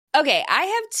Okay, I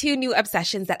have two new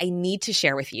obsessions that I need to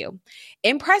share with you.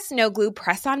 Impress No Glue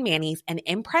Press-On Manis and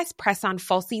Impress Press-On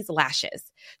Falsies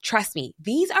Lashes. Trust me,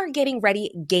 these are getting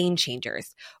ready game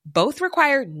changers. Both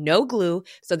require no glue,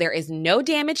 so there is no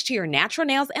damage to your natural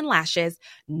nails and lashes,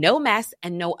 no mess,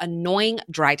 and no annoying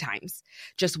dry times.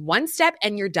 Just one step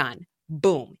and you're done.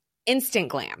 Boom. Instant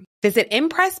glam. Visit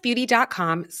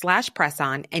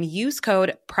impressbeauty.com/presson and use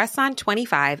code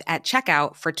PRESSON25 at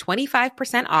checkout for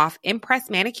 25% off Impress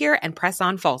Manicure and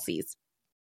Press-On Falsies.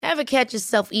 Ever catch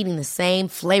yourself eating the same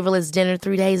flavorless dinner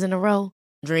 3 days in a row?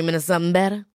 Dreaming of something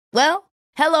better? Well,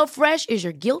 HelloFresh is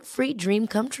your guilt-free dream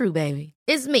come true, baby.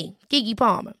 It's me, Keke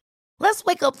Palmer. Let's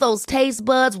wake up those taste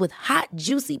buds with hot,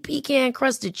 juicy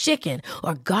pecan-crusted chicken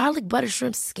or garlic butter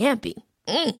shrimp scampi.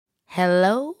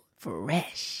 Hello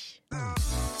Fresh.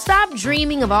 Stop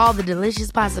dreaming of all the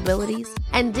delicious possibilities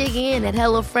and dig in at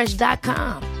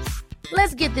HelloFresh.com.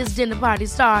 Let's get this dinner party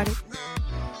started.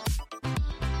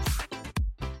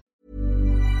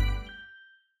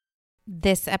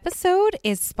 This episode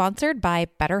is sponsored by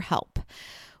BetterHelp.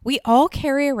 We all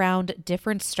carry around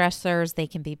different stressors. They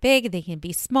can be big, they can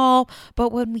be small,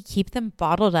 but when we keep them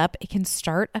bottled up, it can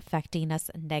start affecting us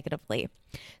negatively.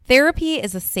 Therapy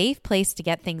is a safe place to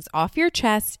get things off your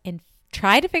chest and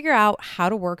try to figure out how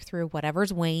to work through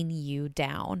whatever's weighing you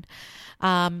down.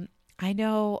 I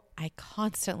know I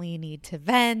constantly need to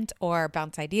vent or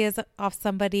bounce ideas off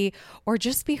somebody or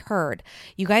just be heard.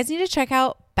 You guys need to check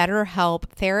out BetterHelp.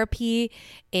 Therapy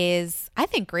is, I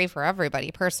think, great for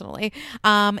everybody personally.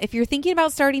 If you're thinking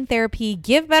about starting therapy,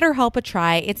 give BetterHelp a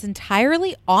try. It's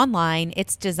entirely online.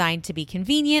 It's designed to be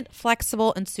convenient,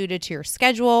 flexible, and suited to your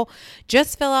schedule.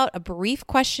 Just fill out a brief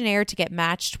questionnaire to get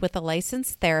matched with a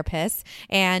licensed therapist,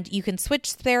 and you can switch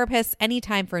therapists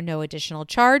anytime for no additional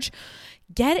charge.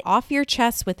 Get it off your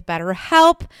chest with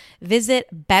BetterHelp.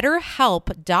 Visit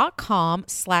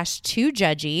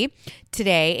betterhelp.com/2judgy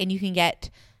today and you can get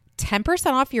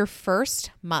 10% off your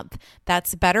first month.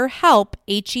 That's BetterHelp,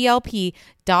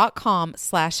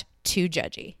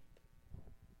 HELP.com/2judgy.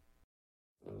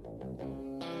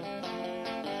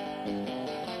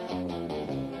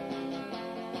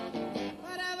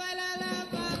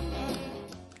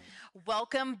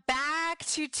 Welcome back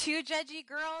to Two Judgy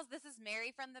Girls. This is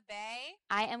Mary from the Bay.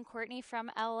 I am Courtney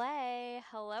from LA.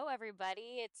 Hello,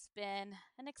 everybody. It's been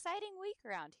an exciting week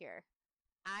around here.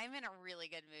 I'm in a really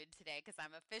good mood today because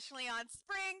I'm officially on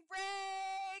spring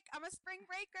break. I'm a spring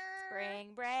breaker.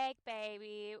 Spring break,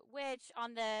 baby. Which,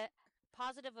 on the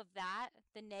positive of that,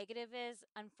 the negative is,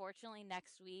 unfortunately,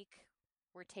 next week,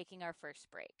 we're taking our first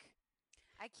break.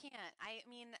 I can't. I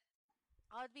mean,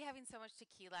 I'll be having so much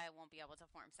tequila, I won't be able to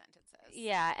form sentences.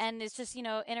 Yeah, and it's just,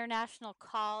 international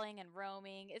calling and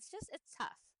roaming. It's tough. It's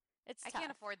tough. I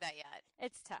can't afford that yet.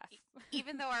 It's tough.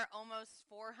 Even though our almost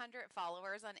 400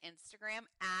 followers on Instagram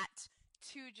at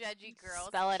Two Judgy Girls.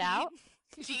 Spell it out.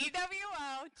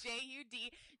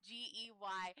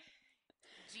 GWOJUDGEYGIRLS.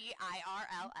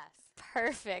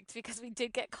 Perfect, because we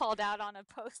did get called out on a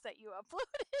post that you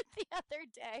uploaded the other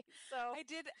day. So I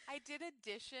did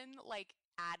addition, like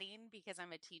adding, because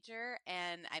I'm a teacher,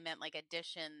 and I meant like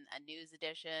addition, a news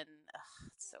edition. Ugh,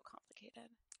 it's so complicated.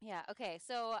 Yeah. Okay.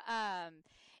 So,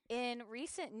 in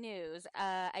recent news,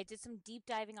 I did some deep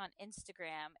diving on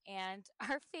Instagram, and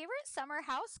our favorite summer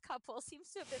house couple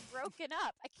seems to have been broken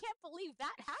up. I can't believe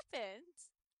that happened.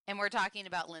 And we're talking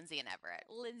about Lindsay and Everett.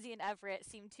 Lindsay and Everett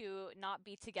seem to not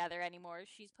be together anymore.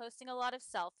 She's posting a lot of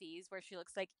selfies where she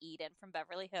looks like Eden from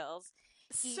Beverly Hills.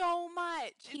 So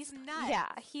much. It's nuts.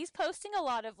 Yeah, he's posting a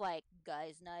lot of like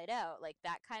guys' night out, like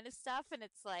that kind of stuff, and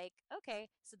it's like, okay.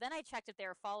 So then I checked if they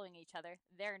were following each other.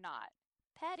 They're not.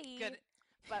 Petty. Good.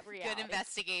 But reality. Good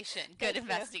investigation. Good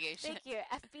investigation. Thank you.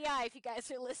 FBI, if you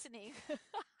guys are listening,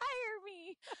 hire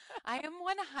me. I am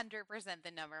 100%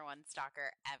 the number one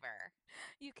stalker ever.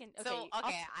 You can. Okay, So,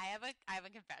 okay, I have a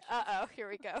confession. Uh-oh, here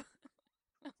we go.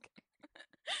 Okay.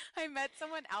 I met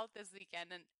someone out this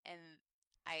weekend and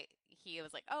he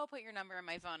was like, "Oh, put your number in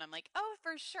my phone." I'm like, "Oh,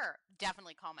 for sure.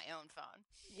 Definitely call my own phone."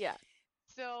 Yeah.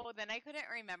 So then I couldn't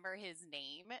remember his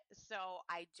name, so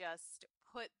I just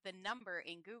put the number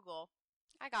in Google.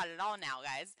 I got it all now,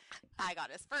 guys. I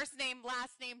got his first name,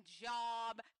 last name,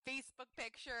 job, Facebook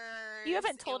pictures. You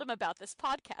haven't told him about this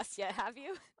podcast yet, have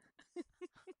you?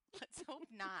 Let's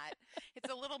hope not. It's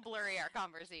a little blurry, our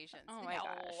conversations. Oh my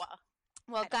gosh.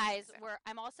 Well, guys,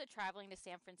 I'm also traveling to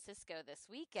San Francisco this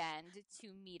weekend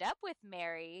to meet up with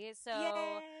Mary.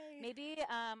 So maybe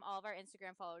all of our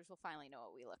Instagram followers will finally know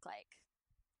what we look like.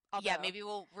 Yeah, maybe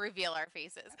we'll reveal our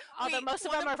faces. Although most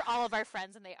of them are all of our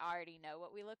friends and they already know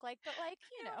what we look like. But, like,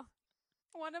 you know.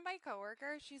 One of my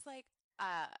coworkers, she's like,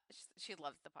 she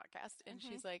loves the podcast, and Mhm.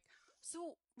 she's like,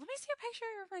 so let me see a picture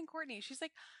of your friend Courtney. She's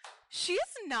like, she's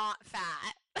not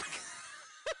fat.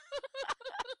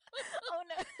 Oh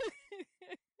no.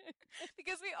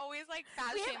 Because we always like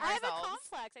fat shame I have a ourselves.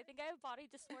 complex. I think I have body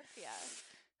dysmorphia.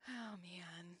 Oh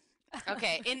man.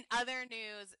 Okay. In other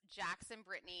news, Jackson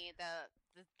Brittany, the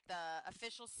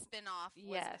official spinoff,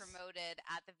 was Yes. promoted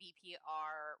at the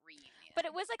VPR reunion. But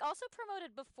it was like also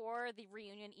promoted before the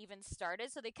reunion even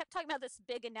started. So they kept talking about this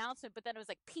big announcement, but then it was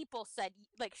like people said,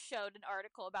 like, showed an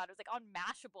article about it. It was like on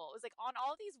Mashable. It was like on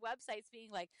all these websites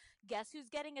being like, guess who's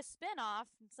getting a spinoff?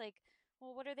 It's like,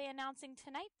 well, what are they announcing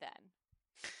tonight then?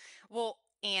 Well,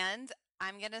 and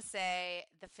I'm gonna say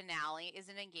the finale is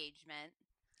an engagement.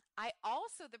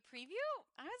 The preview,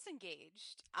 I was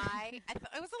engaged. I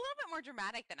thought it was a little bit more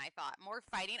dramatic than I thought. More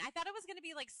fighting. I thought it was going to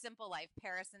be like Simple Life.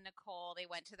 Paris and Nicole, they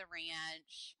went to the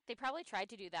ranch. They probably tried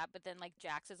to do that, but then like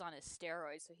Jax is on his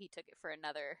steroids, so he took it for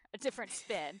a different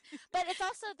spin. But it's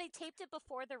also, they taped it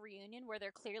before the reunion where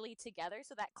they're clearly together,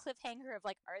 so that cliffhanger of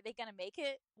like, are they gonna make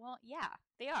it? Well, yeah,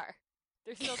 they are.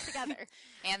 They're still together.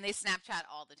 And they Snapchat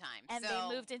all the time. And so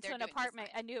they moved into they're an doing just apartment,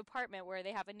 fine. a new apartment where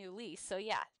they have a new lease. So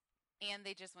yeah. And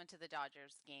they just went to the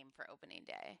Dodgers game for opening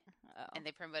day. Oh. And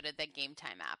they promoted the Game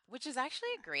Time app, which is actually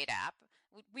a great app.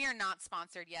 We are not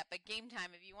sponsored yet, but Game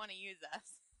Time, if you want to use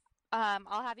us.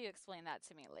 I'll have you explain that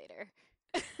to me later.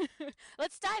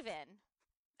 Let's dive in.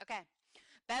 Okay.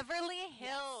 Beverly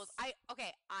Hills. I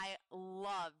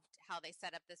loved how they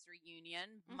set up this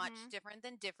reunion. Much Mhm. different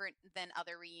than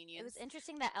other reunions. It was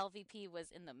interesting that LVP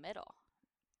was in the middle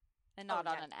and not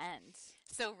on yeah. an end.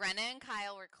 So Renna and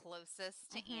Kyle were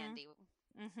closest to Mhm. Andy,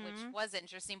 Mm-hmm. which was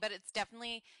interesting, but it's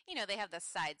definitely, they have the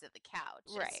sides of the couch.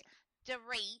 It's Right.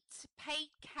 Dorit,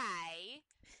 PK,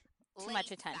 Too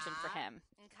much attention for Lisa, him.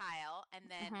 and Kyle. And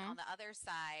then Mhm. on the other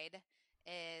side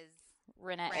is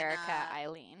Rinna, Rinna. Erica,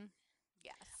 Eileen.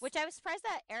 yes. Which I was surprised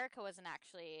that Erica wasn't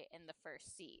actually in the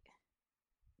first seat.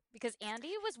 Because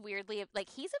Andy was weirdly, like,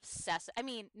 he's obsessed. I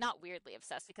mean, not weirdly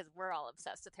obsessed because we're all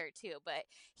obsessed with her too, but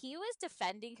he was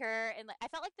defending her. And like, I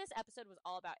felt like this episode was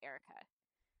all about Erica.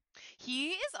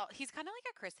 He's kind of like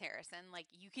a Chris Harrison. Like,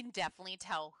 you can definitely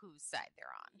tell whose side they're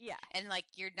on. Yeah. And like,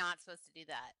 you're not supposed to do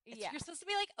that. Yeah. You're supposed to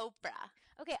be like Oprah.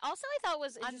 Okay. Also, I thought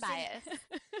was interesting. Unbiased.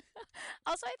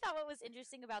 Also, I thought what was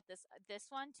interesting about this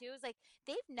one too is like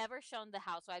they've never shown the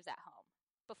housewives at home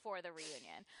before the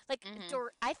reunion. Like, Mhm.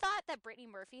 I thought that Brittany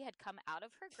Murphy had come out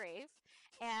of her grave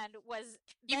and was.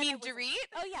 You then mean it was- Dorit?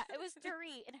 Oh yeah, it was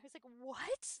Dorit, and I was like,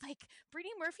 "What? Like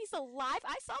Brittany Murphy's alive?"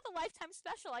 I saw the Lifetime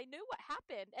special. I knew what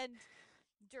happened, and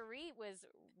Dorit was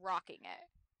rocking it.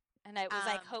 And I was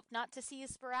like, "Hope not to see you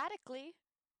sporadically."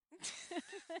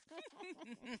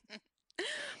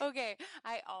 Okay,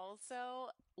 I also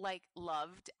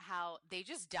loved how they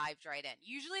just dived right in.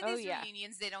 Usually Oh, these yeah.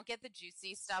 reunions, they don't get the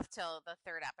juicy stuff till the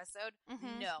third episode.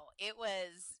 Mhm. No, it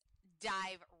was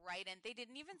dive right in. They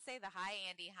didn't even say the hi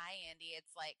Andy.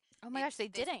 It's like, Oh my gosh, they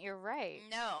didn't. You're right.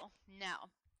 no.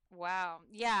 Wow.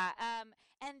 Yeah.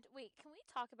 And wait, can we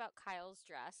talk about Kyle's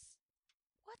dress?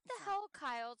 What the What's that? hell,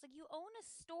 Kyle? It's like you own a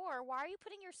store. Why are you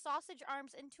putting your sausage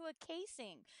arms into a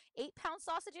casing? 8-pound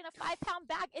sausage in a 5-pound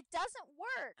bag. It doesn't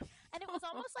work. And it was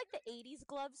almost like the 80s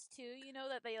gloves too,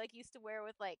 that they like used to wear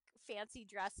with like fancy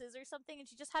dresses or something. And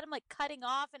she just had them like cutting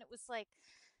off, and it was like,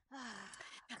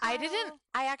 I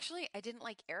Kyle. didn't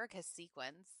like Erica's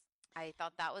sequins. I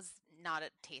thought that was not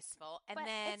tasteful. And But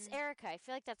then it's Erica. I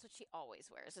feel like that's what she always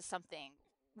wears, is something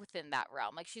within that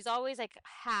realm. Like she's always like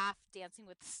half Dancing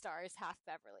with the Stars, half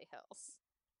Beverly Hills.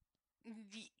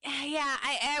 Yeah,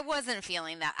 I wasn't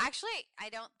feeling that. Actually, I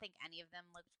don't think any of them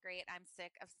looked great. I'm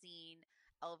sick of seeing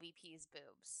LVP's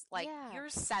boobs. Like, Yeah. you're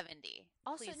 70.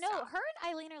 Also, Please no, stop. her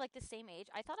and Eileen are like the same age.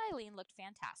 I thought Eileen looked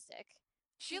fantastic.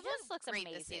 She just just looks great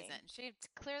amazing. this season. She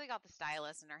clearly got the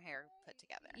stylist and her hair put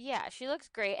together. Yeah, she looks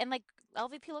great, and like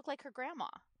LVP looked like her grandma.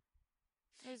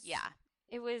 Yeah.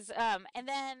 It was. And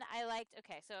then I liked.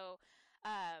 Okay, so,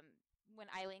 when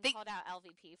Eileen called out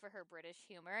LVP for her British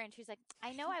humor, and she's like,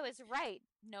 "I know I was right,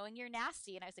 knowing you're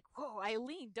nasty," and I was like, "Whoa,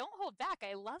 Eileen, don't hold back.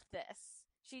 I love this."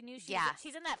 She knew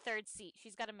she's in that third seat.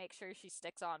 She's got to make sure she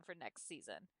sticks on for next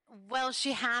season. Well,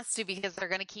 she has to because they're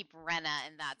going to keep Renna,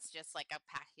 and that's just like a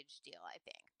package deal, I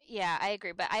think. Yeah, I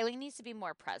agree. But Eileen needs to be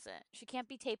more present. She can't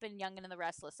be taping Young and the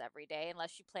Restless every day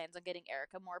unless she plans on getting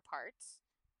Erica more parts.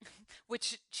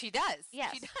 Which she does.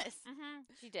 Yes. She does. Mm-hmm.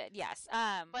 She did, yes.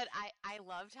 But I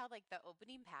loved how like the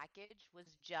opening package was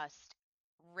just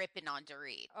ripping on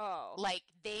Dorit. Oh. Like,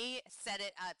 they set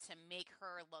it up to make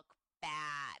her look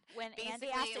bad. When Andy basically,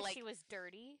 asked if like- she was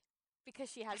dirty because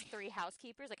she has 3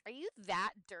 housekeepers, like, are you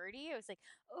that dirty? I was like,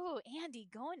 oh, Andy,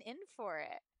 going in for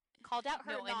it. Called out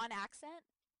her No, and non-accent.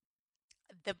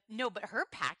 but her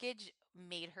package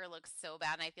made her look so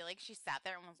bad, and I feel like she sat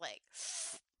there and was like,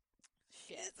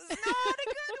 Shit. "This is not a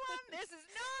good one. This is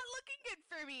not looking good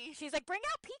for me." She's like, bring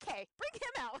out PK. Bring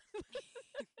him out.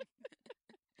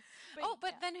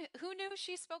 But then who knew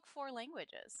she spoke 4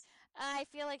 languages? I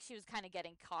feel like she was kind of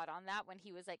getting caught on that when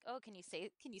he was like, "Oh, can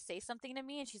you say something to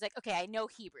me?" And she's like, "Okay, I know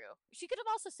Hebrew." She could have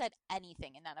also said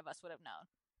anything, and none of us would have known.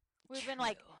 We've been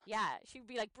like, True. "Yeah." She'd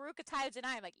be like, "Baruch atah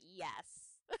Adonai." I'm like,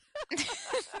 "Yes."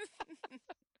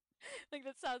 Like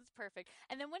that sounds perfect.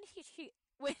 And then when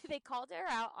when they called her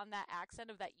out on that accent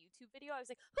of that YouTube video, I was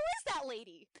like, "Who is that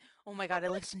lady?" Oh my god,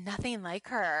 it looks nothing like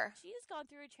her. She has gone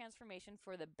through a transformation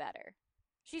for the better.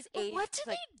 She's But aged. what do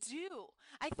like, they do?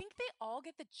 I think they all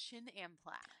get the chin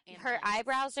implant. her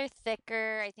eyebrows are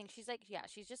thicker. I think she's like, yeah,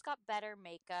 she's just got better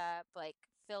makeup, like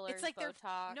fillers, It's like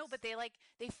Botox. no, but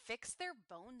they fix their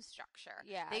bone structure.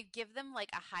 Yeah. They give them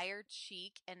like a higher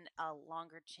cheek and a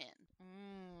longer chin.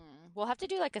 We'll have to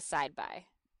do like a side by.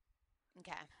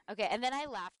 Okay. Okay, and then I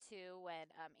laughed too when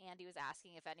Andy was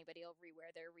asking if anybody will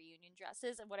rewear their reunion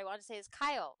dresses. And what I want to say is,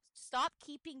 Kyle, stop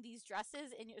keeping these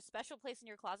dresses in a special place in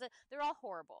your closet. They're all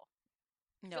horrible.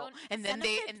 No, Send them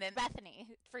to Bethany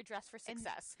for Dress for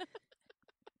Success.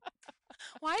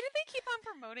 Why do they keep on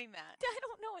promoting that? I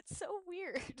don't know. It's so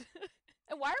weird.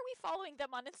 And why are we following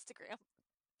them on Instagram?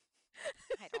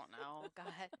 I don't know. God.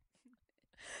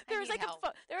 There was like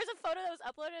there was a photo that was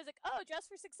uploaded. I was like, "Oh, Dress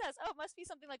for Success. Oh, it must be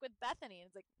something like with Bethany." And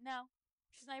it's like, no,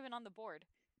 she's not even on the board.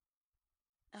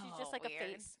 She's just like weird. a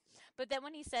face. But then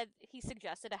when he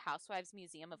suggested a Housewives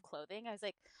Museum of Clothing, I was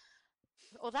like,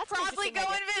 well, that's an Probably go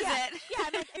interesting and idea. visit. Yeah,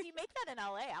 I'm like, if you make that in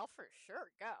LA, I'll for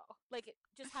sure go. Like,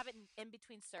 just have it in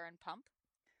between Sir and Pump.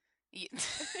 Yeah.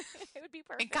 It would be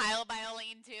perfect. And Kyle by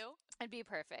Elaine too. It'd be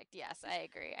perfect. Yes, I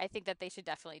agree. I think that they should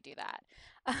definitely do that.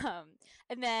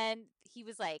 And then he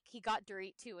was like, he got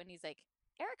Dorit too, and he's like,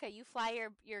 Erica, you fly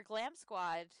your glam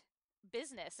squad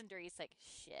business, and Dorit's like,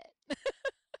 shit.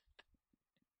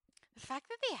 The fact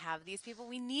that they have these people,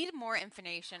 we need more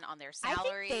information on their I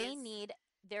salaries. think they need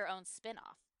their own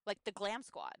spinoff, like the Glam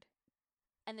Squad.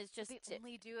 And it's just They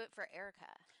only do it for Erica.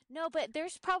 No, but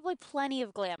there's probably plenty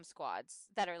of glam squads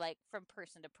that are like from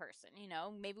person to person, you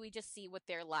know? Maybe we just see what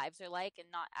their lives are like and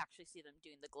not actually see them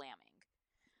doing the glamming.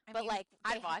 I mean,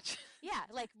 I'd watch. Yeah,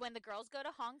 like when the girls go to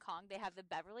Hong Kong, they have the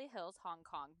Beverly Hills Hong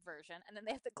Kong version, and then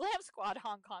they have the Glam Squad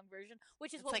Hong Kong version,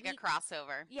 which is It's like a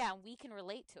crossover. Yeah, and we can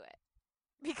relate to it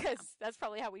because that's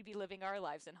probably how we'd be living our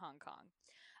lives in Hong Kong.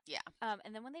 Yeah.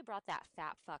 And then when they brought that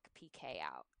fat fuck PK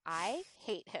out, I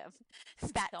hate him.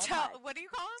 That so much. What do you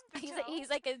call him? He's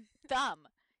like a thumb.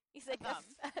 He's like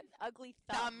an ugly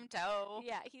thumb toe.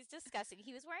 Yeah, he's disgusting.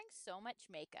 He was wearing so much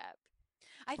makeup.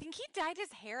 I think he dyed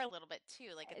his hair a little bit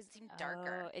too. Like it seemed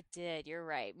darker. Oh, it did. You're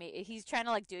right. He's trying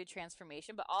to like do a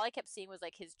transformation, but all I kept seeing was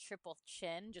like his triple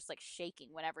chin just like shaking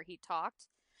whenever he talked.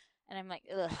 And I'm like,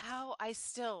 ugh. How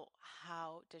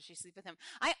does she sleep with him?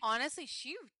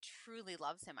 She truly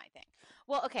loves him, I think.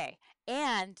 Well, okay.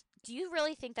 And do you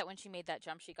really think that when she made that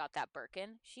jump, she got that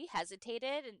Birkin? She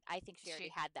hesitated, and I think she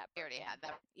already had that Birkin. She already had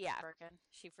that Birkin.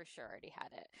 She for sure already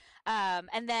had it.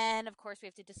 And then, of course, we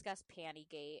have to discuss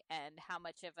Pantygate and how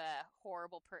much of a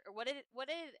horrible what did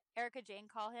Erica Jane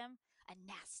call him? A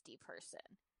nasty person.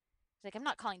 He's like, I'm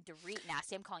not calling Dorit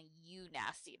nasty. I'm calling you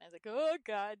nasty. And I was like, oh,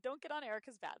 God, don't get on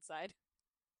Erica's bad side.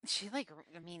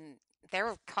 There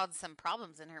were caused some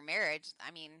problems in her marriage.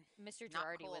 Mr.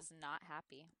 Girardi was not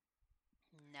happy.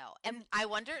 No. And I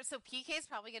wonder, so PK is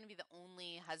probably going to be the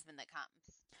only husband that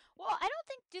comes. Well, I don't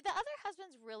think, do the other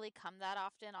husbands really come that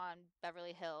often on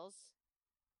Beverly Hills?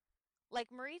 Like,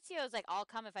 Maurizio's like, I'll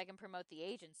come if I can promote the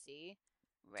agency.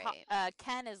 Right.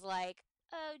 Ken is like,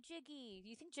 oh, Jiggy. Do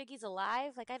you think Jiggy's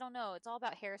alive? Like, I don't know. It's all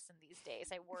about Harrison these days.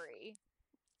 I worry.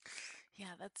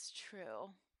 Yeah, that's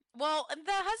true. Well,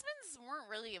 the husbands weren't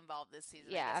really involved this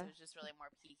season. Yeah. I guess it was just really more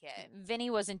PK. Vinny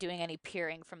wasn't doing any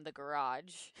peering from the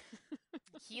garage.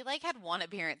 He had one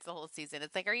appearance the whole season.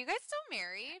 It's like, are you guys still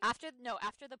married?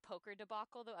 After the poker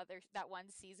debacle, that one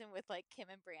season with Kim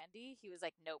and Brandy, he was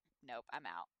like, nope, I'm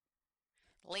out.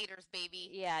 Laters, baby.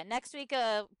 Yeah, next week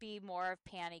be more of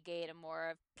Pantygate and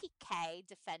more of PK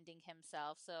defending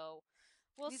himself. So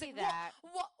we'll see that.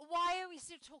 Why are we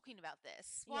still talking about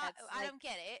this? Why? Yeah, I don't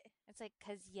get it. It's like,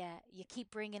 because you keep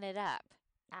bringing it up,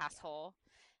 asshole.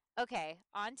 Okay,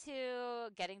 on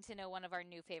to getting to know one of our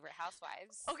new favorite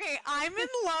housewives. Okay, I'm in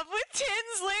love with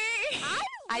Tinsley.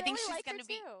 I think she's like gonna her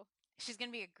be. too. She's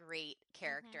gonna be a great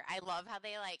character. I love how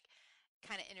they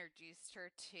kind of introduced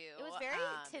her to. It was very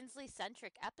Tinsley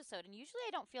centric episode, and usually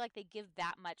I don't feel like they give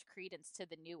that much credence to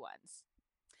the new ones.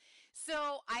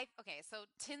 So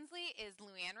Tinsley is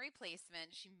Luann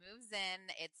replacement. She moves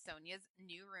in. It's Sonia's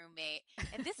new roommate.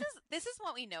 And this is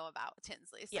what we know about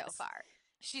Tinsley so Yes. far.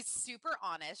 She's super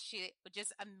honest. She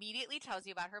just immediately tells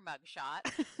you about her mugshot.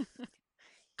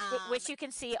 Which you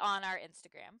can see on our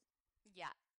Instagram.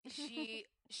 Yeah. She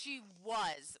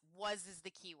was is the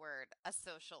key word, a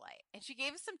socialite. And she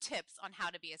gave us some tips on how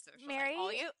to be a socialite. Mary?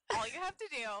 All you have to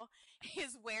do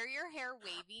is wear your hair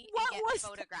wavy What and was get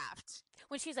photographed.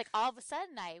 When she's like, all of a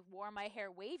sudden I wore my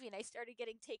hair wavy and I started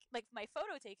getting my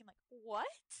photo taken. Like, what?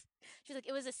 She's like,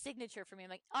 it was a signature for me. I'm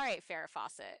like, all right, Farrah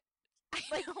Fawcett.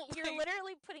 Like, you're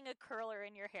literally putting a curler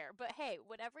in your hair. But hey,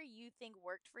 whatever you think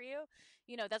worked for you,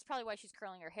 that's probably why she's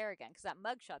curling her hair again. Because that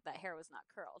mugshot, that hair was not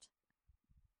curled.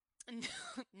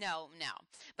 No.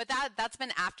 But that's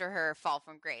been after her fall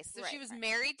from grace. So she was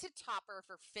married to Topper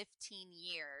for 15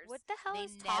 years. What the hell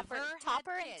is Topper?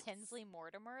 Topper and Tinsley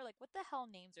Mortimer? Like, what the hell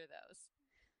names are those?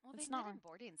 Well, they met in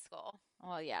boarding school.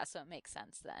 Well, yeah, so it makes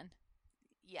sense then.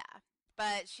 Yeah.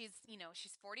 But she's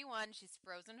 41. She's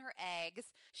frozen her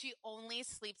eggs. She only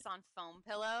sleeps on foam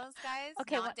pillows, guys.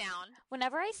 Okay, not down.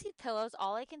 Whenever I see pillows,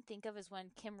 all I can think of is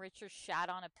when Kim Richards shat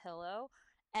on a pillow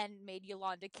and made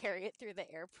Yolanda carry it through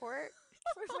the airport.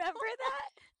 Remember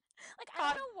that? Like,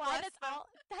 I don't know why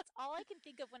that's all I can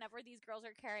think of whenever these girls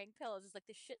are carrying pillows is like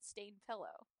the shit-stained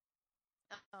pillow.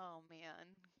 Oh,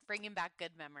 man. Bringing back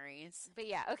good memories. But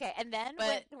yeah, okay. And then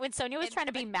when Sonia was trying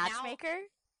to be matchmaker...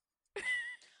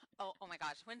 Oh my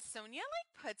gosh. When Sonia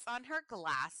puts on her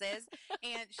glasses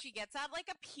and she gets out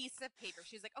a piece of paper,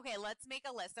 she's like, okay, let's make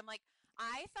a list. I'm like,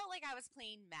 I felt like I was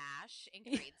playing MASH in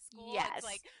grade school. Yes. It's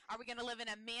like, are we going to live in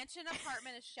a mansion,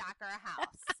 apartment, a shack, or a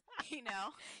house?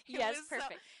 Yes,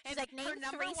 perfect. She's like, name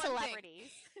 3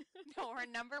 celebrities. No, her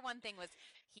number one thing was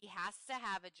he has to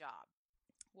have a job.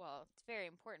 Well, it's very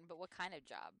important, but what kind of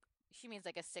job? She means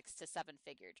like a 6 to 7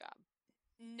 figure job.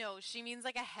 No, she means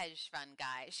like a hedge fund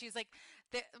guy. She's like,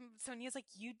 Sonia's like,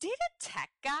 you date a tech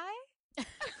guy?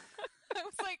 I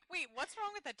was like, wait, what's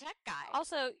wrong with a tech guy?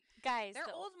 Also, guys,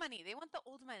 they're old money. They want the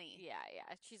old money. Yeah.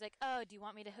 She's like, oh, do you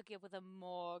want me to hook you up with a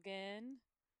Morgan?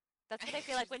 That's what I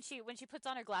feel like when she puts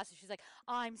on her glasses. She's like,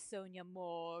 I'm Sonia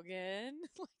Morgan.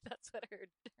 Like, that's what her.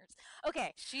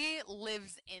 Okay, she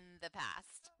lives in the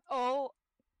past. Oh,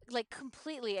 like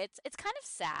completely. It's kind of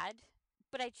sad.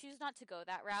 But I choose not to go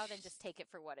that route and just take it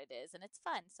for what it is, and it's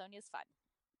fun. Sonia's fun.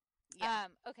 Yeah.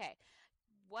 Okay.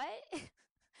 What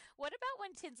about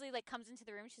when Tinsley comes into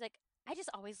the room? She's like, I just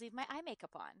always leave my eye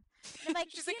makeup on. And I'm like,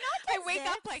 she's like, I wake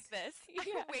up like this.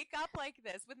 Yeah. I wake up like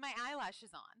this with my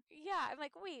eyelashes on. Yeah. I'm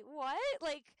like, wait, what?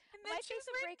 Like, my face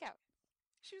would break out.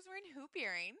 She was wearing hoop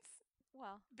earrings.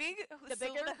 Well, the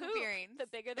bigger the hoop earrings, the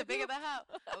bigger the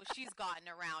hoop. Oh, she's gotten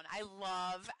around. I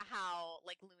love how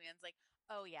Luann's like,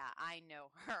 oh yeah, I know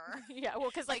her. Yeah,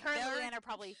 well, because her and Luann are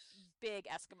probably big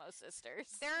Eskimo sisters.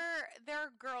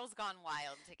 They're girls gone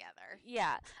wild together.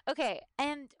 Yeah. Okay,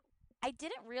 and I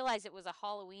didn't realize it was a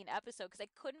Halloween episode because I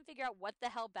couldn't figure out what the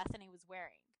hell Bethany was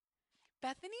wearing.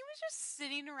 Bethany was just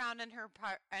sitting around in her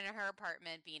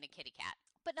apartment being a kitty cat.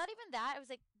 But not even that. I was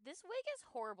like, this wig is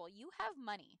horrible. You have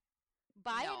money.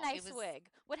 Buy a nice wig.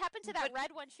 What happened to that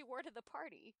red one she wore to the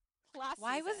party last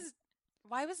season?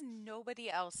 Why was nobody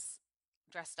else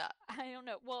dressed up? I don't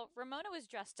know. Well, Ramona was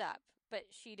dressed up, but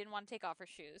she didn't want to take off her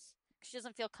shoes. She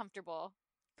doesn't feel comfortable.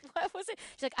 What was it?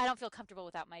 She's like, I don't feel comfortable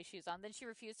without my shoes on. Then she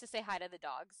refused to say hi to the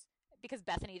dogs because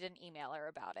Bethany didn't email her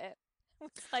about it.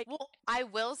 Well, I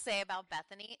will say about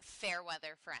Bethany, fair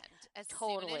weather friend. As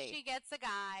soon as she gets a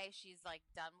guy, she's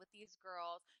done with these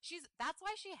girls. That's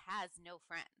why she has no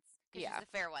friends. She's a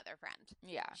fair weather friend.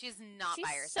 Yeah. She's not by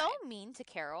her side. She's so mean to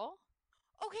Carol.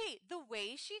 Okay, the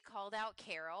way she called out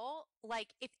Carol,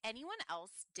 if anyone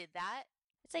else did that.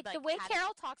 It's like the way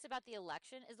Carol talks about the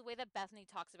election is the way that Bethany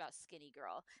talks about Skinny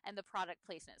Girl and the product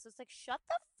placement. So it's like, shut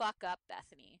the fuck up,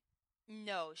 Bethany.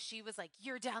 No, she was like,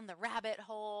 you're down the rabbit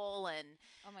hole. And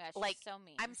oh my gosh, she's so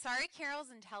mean. I'm sorry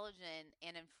Carol's intelligent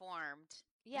and informed.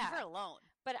 Yeah. Leave her alone.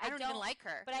 But I don't even like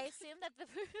her. But I assume that the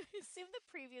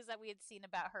previews that we had seen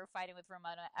about her fighting with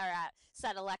Ramona are at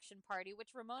said election party, which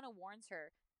Ramona warns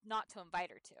her not to invite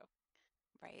her to.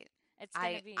 Right. It's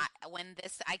gonna be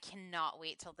I cannot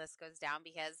wait till this goes down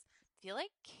because I feel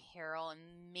like Carol and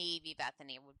maybe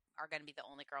Bethany are going to be the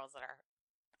only girls that are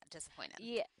disappointed.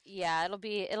 Yeah. It'll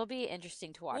be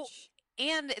interesting to watch. Well,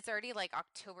 and it's already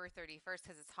October 31st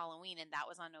because it's Halloween, and that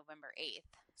was on November 8th.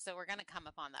 So we're going to come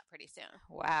upon that pretty soon.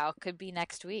 Wow. Could be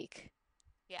next week.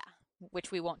 Yeah.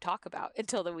 Which we won't talk about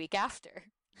until the week after.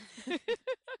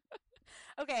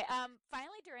 Okay,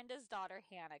 finally Dorinda's daughter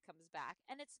Hannah comes back,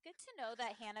 and it's good to know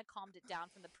that Hannah calmed it down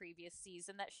from the previous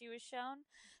season that she was shown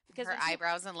because Her when she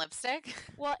eyebrows and lipstick.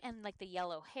 well, and like the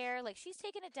yellow hair, like she's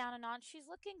taking it down a notch. She's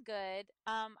looking good.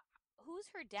 Who's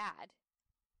her dad?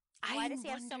 Why does he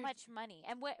have so much money?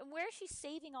 And where is she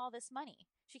saving all this money?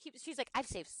 She's like, I've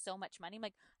saved so much money. I'm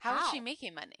like, How is she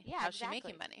making money? Yeah, How's exactly. she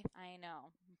making money? I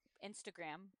know.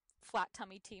 Instagram, flat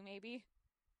tummy tea, maybe.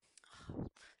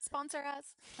 Sponsor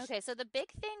us. Okay, so the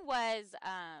big thing was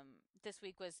this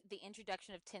week was the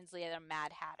introduction of Tinsley at a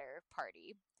Mad Hatter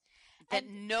party. That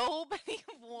nobody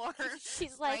wore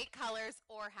she's like bright colors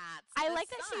or hats. I like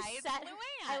that she set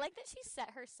Luann. I like that she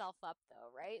set herself up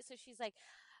though, right? So she's like,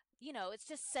 it's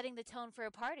just setting the tone for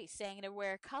a party, saying to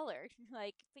wear color.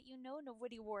 Like, but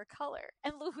nobody wore color.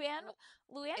 And Luann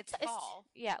it's fall.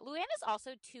 Luann is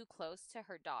also too close to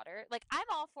her daughter. Like, I'm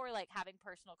all for like having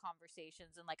personal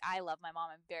conversations and like I love my mom.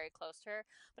 I'm very close to her,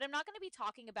 but I'm not going to be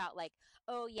talking about like,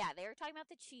 oh yeah, they were talking about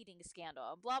the cheating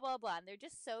scandal and blah blah blah, and they're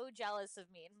just so jealous of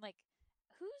me. And I'm like,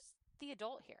 who's the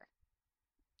adult here?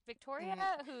 Victoria,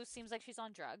 who seems like she's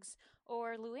on drugs,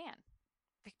 or Luann?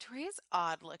 Victoria's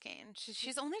odd looking.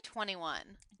 She's only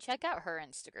 21. Check out her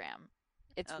Instagram.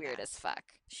 It's Okay. weird as fuck.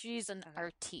 She's an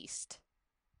artiste.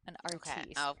 An artiste.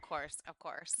 Okay. Oh, of course.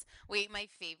 Wait, my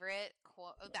favorite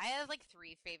quote. I have like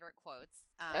 3 favorite quotes.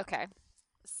 Okay.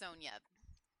 Sonia.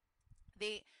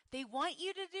 They want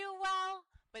you to do well,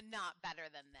 but not better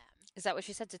than them. Is that what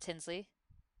she said to Tinsley?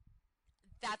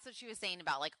 That's what she was saying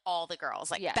about like all the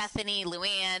girls, like Yes. Bethany,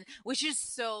 Luann, which is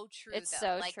so true. It's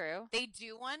though. so like, true. They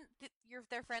do want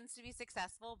their friends to be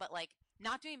successful, but like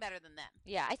not doing better than them.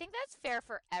 Yeah, I think that's fair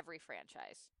for every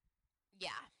franchise. Yeah,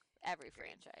 Every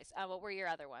franchise. What were your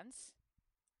other ones?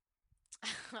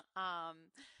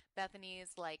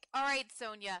 Bethany's like, all right,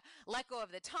 Sonia, let go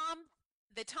of the Tom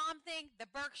thing, the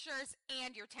Berkshires,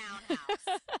 and your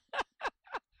townhouse.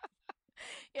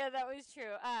 Yeah, that was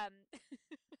true. I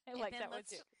like that one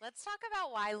too. Let's talk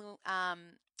about why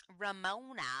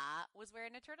Ramona was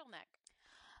wearing a turtleneck.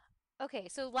 Okay,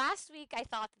 so last week I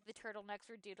thought that the turtlenecks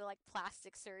were due to like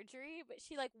plastic surgery, but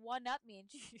she like one-upped me and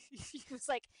she was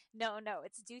like, no,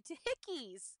 it's due to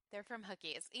hickeys. They're from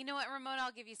Hookies. You know what, Ramona?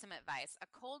 I'll give you some advice. A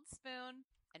cold spoon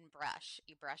and brush.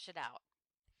 You brush it out.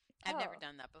 I've never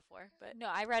done that before, but no,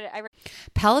 I read it.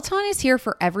 Peloton is here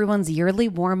for everyone's yearly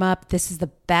warm-up. This is the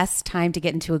best time to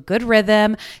get into a good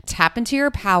rhythm, tap into your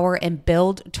power, and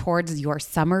build towards your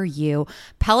summer you.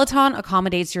 Peloton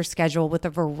accommodates your schedule with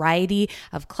a variety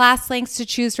of class lengths to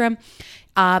choose from.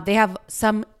 They have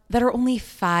some that are only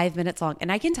 5 minutes long.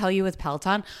 And I can tell you with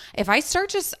Peloton, if I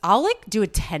start I'll like do a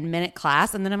 10-minute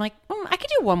class and then I'm like, I could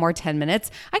do one more 10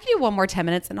 minutes. I could do one more 10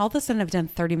 minutes. And all of a sudden I've done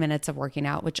 30 minutes of working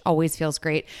out, which always feels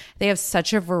great. They have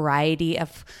such a variety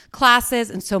of classes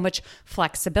and so much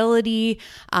flexibility.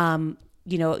 You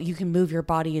can move your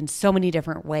body in so many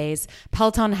different ways.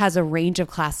 Peloton has a range of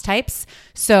class types.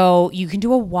 So you can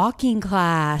do a walking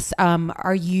class.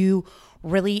 Are you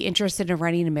really interested in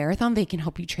running a marathon? They can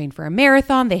help you train for a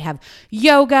marathon. They have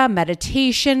yoga,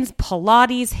 meditations,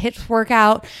 Pilates, HIIT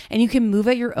workout, and you can move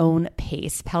at your own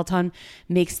pace. Peloton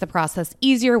makes the process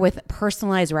easier with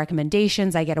personalized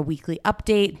recommendations. I get a weekly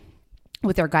update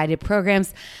with their guided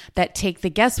programs that take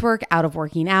the guesswork out of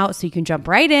working out so you can jump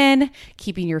right in,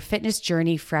 keeping your fitness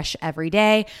journey fresh every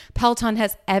day. Peloton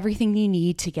has everything you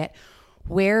need to get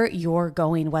where you're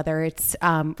going, whether it's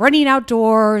running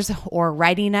outdoors or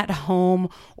riding at home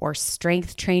or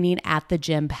strength training at the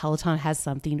gym. Peloton has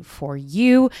something for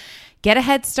you. Get a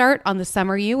head start on the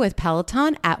summer you with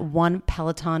Peloton at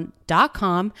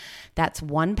onepeloton.com. That's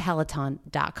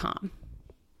onepeloton.com.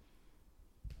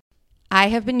 I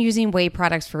have been using Ouai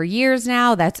products for years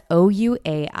now. That's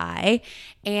OUAI.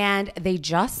 And they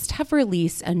just have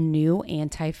released a new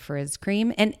anti-frizz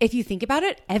cream. And if you think about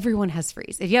it, everyone has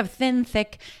frizz. If you have thin,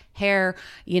 thick hair,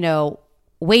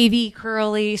 wavy,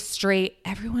 curly, straight,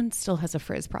 everyone still has a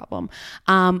frizz problem.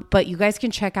 But you guys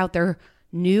can check out their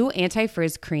new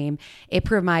anti-frizz cream. It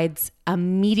provides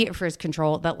immediate frizz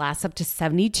control that lasts up to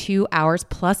 72 hours.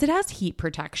 Plus it has heat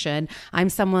protection. I'm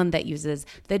someone that uses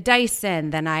the Dyson,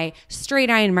 then I straight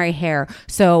iron my hair.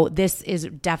 So this is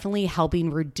definitely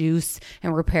helping reduce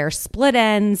and repair split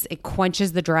ends. It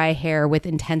quenches the dry hair with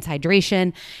intense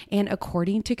hydration. And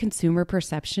according to consumer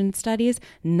perception studies,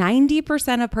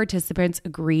 90% of participants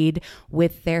agreed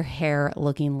with their hair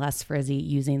looking less frizzy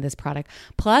using this product.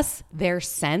 Plus their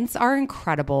scents are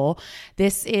incredible.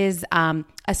 This is a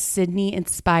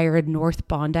Sydney-inspired North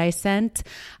Bondi scent.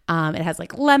 It has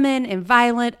like lemon and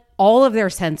violet. All of their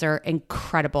scents are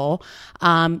incredible.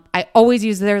 I always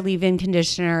use their leave-in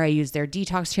conditioner. I use their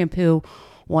detox shampoo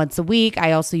once a week.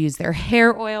 I also use their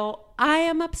hair oil. I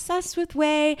am obsessed with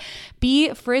whey.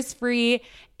 Be frizz-free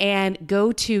and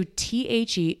go to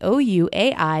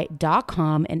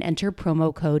THEOUAI.com and enter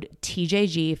promo code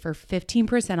TJG for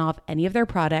 15% off any of their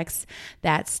products.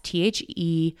 That's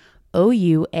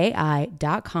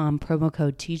THEOUAI.com, promo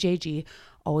code TJG.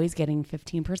 Always getting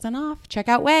 15% off. Check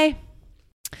out whey.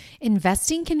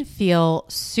 Investing can feel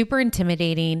super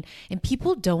intimidating and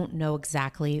people don't know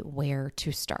exactly where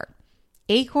to start.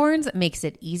 Acorns makes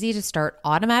it easy to start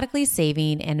automatically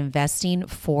saving and investing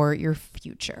for your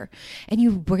future. And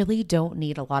you really don't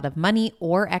need a lot of money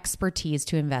or expertise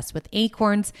to invest with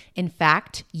Acorns. In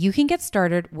fact, you can get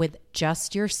started with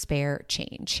just your spare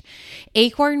change.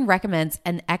 Acorn recommends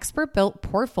an expert-built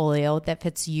portfolio that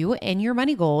fits you and your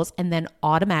money goals and then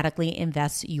automatically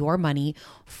invests your money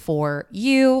for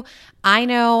you. I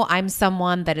know I'm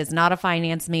someone that is not a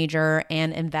finance major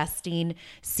and investing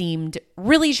seemed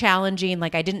really challenging.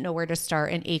 Like I didn't know where to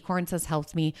start, and Acorns has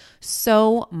helped me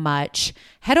so much.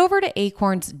 Head over to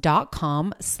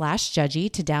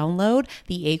acorns.com/judgy to download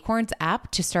the Acorns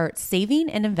app to start saving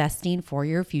and investing for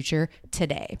your future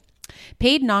today.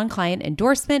 Paid non-client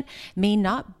endorsement may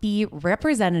not be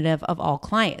representative of all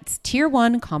clients. Tier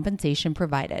 1 compensation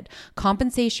provided.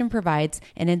 Compensation provides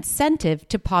an incentive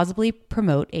to positively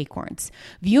promote Acorns.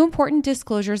 View important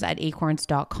disclosures at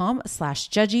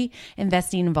acorns.com/judgy.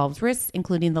 Investing involves risks,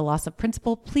 including the loss of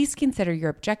principal. Please consider your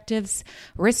objectives,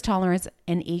 risk tolerance,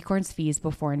 and Acorns fees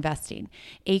before investing.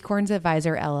 Acorns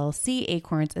Advisor LLC.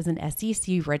 Acorns is an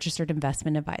SEC registered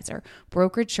investment advisor.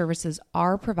 Brokerage services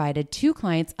are provided to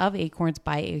clients of Acorns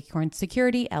by Acorns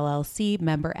Security LLC,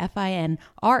 member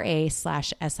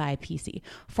FINRA/SIPC.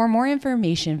 For more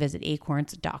information, visit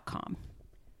acorns.com.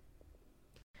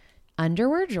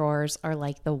 Underwear drawers are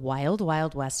like the wild,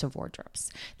 wild west of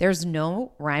wardrobes. There's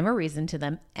no rhyme or reason to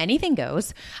them. Anything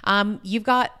goes. You've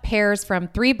got pairs from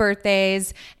 3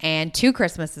 birthdays and 2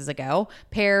 Christmases ago,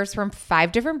 pairs from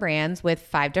 5 different brands with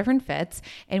 5 different fits.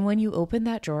 And when you open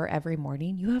that drawer every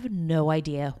morning, you have no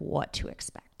idea what to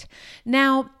expect.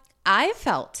 Now, I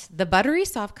felt the buttery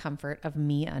soft comfort of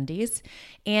MeUndies,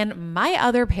 and my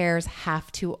other pairs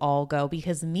have to all go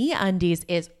because MeUndies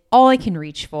is all I can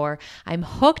reach for. I'm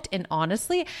hooked, and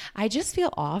honestly, I just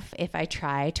feel off if I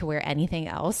try to wear anything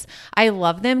else. I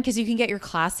love them because you can get your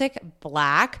classic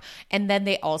black, and then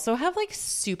they also have like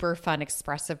super fun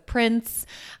expressive prints.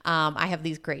 I have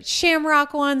these great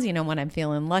shamrock ones, when I'm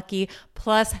feeling lucky.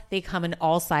 Plus, they come in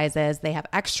all sizes. They have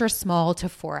extra small to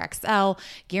 4XL,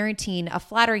 guaranteeing a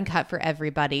flattering cut for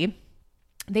everybody.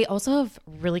 They also have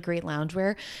really great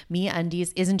loungewear.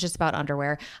 MeUndies isn't just about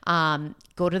underwear.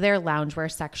 Go to their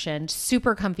loungewear section.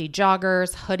 Super comfy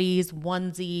joggers, hoodies,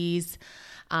 onesies.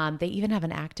 They even have an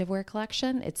activewear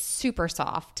collection. It's super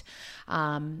soft.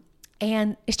 And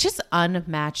it's just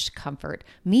unmatched comfort.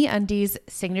 MeUndies'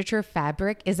 signature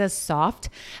fabric is as soft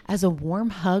as a warm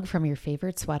hug from your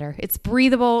favorite sweater. It's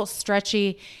breathable,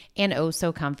 stretchy, and oh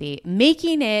so comfy,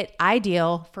 making it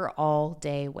ideal for all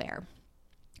day wear.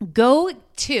 Go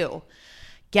to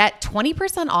get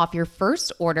 20% off your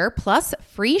first order plus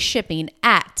free shipping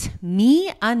at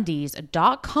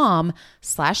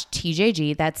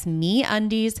MeUndies.com/TJG. That's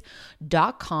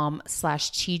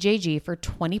MeUndies.com/TJG for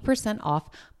 20% off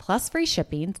plus free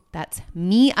shipping. That's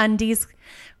MeUndies,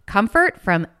 comfort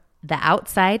from the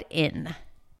outside in.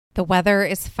 The weather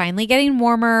is finally getting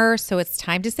warmer, so it's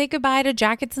time to say goodbye to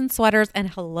jackets and sweaters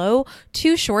and hello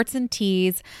to shorts and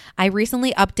tees. I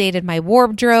recently updated my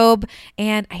wardrobe,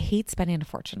 and I hate spending a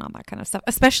fortune on that kind of stuff,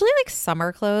 especially like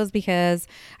summer clothes, because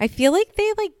I feel like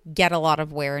they get a lot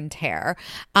of wear and tear.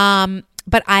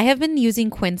 But I have been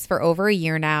using Quince for over a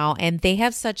year now, and they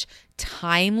have such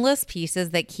timeless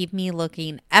pieces that keep me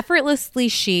looking effortlessly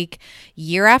chic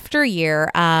year after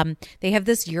year. They have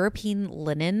this European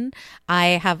linen.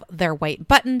 I have their white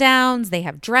button downs. They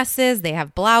have dresses. They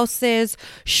have blouses,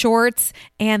 shorts,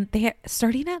 and they're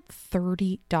starting at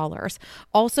 $30.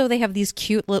 Also, they have these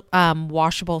cute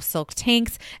washable silk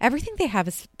tanks. Everything they have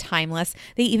is timeless.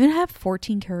 They even have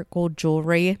 14 karat gold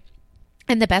jewelry.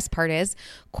 And the best part is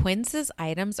Quince's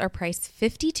items are priced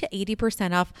 50 to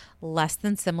 80% off less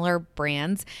than similar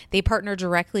brands. They partner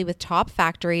directly with top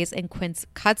factories, and Quince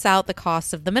cuts out the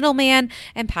cost of the middleman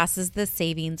and passes the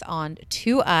savings on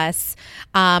to us.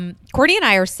 Courtney and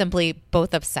I are simply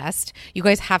both obsessed. You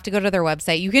guys have to go to their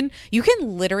website. You can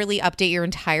literally update your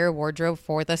entire wardrobe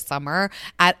for the summer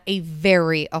at a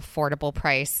very affordable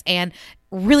price and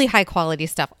really high quality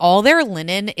stuff. All their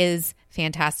linen is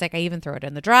fantastic. I even throw it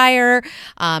in the dryer.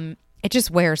 It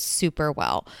just wears super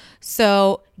well.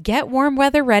 So get warm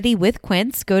weather ready with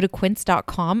Quince. Go to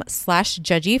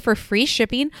quince.com/judgy for free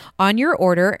shipping on your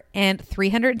order and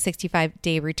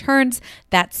 365-day returns.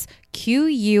 That's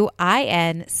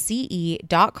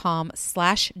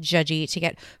QUINCE.com/judgy to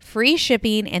get free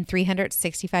shipping and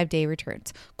 365-day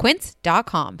returns.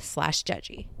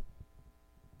 Quince.com/judgy.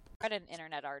 Read an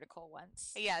internet article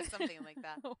once. Yeah, something like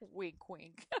that. Wink,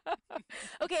 wink.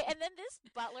 Okay, and then this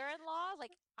butler-in-law,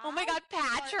 like, Oh my God,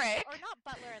 Patrick. or not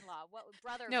butler-in-law. What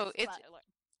brother? No, it's butler.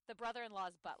 The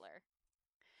brother-in-law's butler.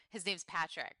 His name's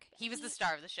Patrick. He was the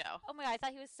star of the show. Oh my God, I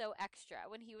thought he was so extra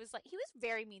when he was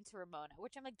very mean to Ramona,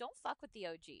 which I'm like, don't fuck with the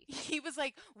OG. He was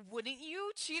like, "Wouldn't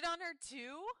you cheat on her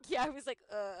too?" Yeah, I was like,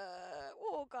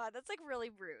 oh God, that's like really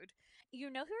rude. You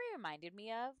know who he reminded me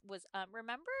of was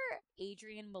remember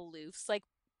Adrian Maloof's like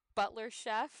butler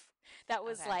chef that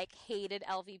was Okay. like hated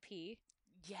LVP.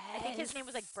 Yes. I think his name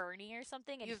was like Bernie or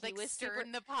something, and He was like super,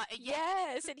 stirring the pot.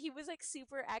 yes, and he was like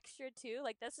super extra too.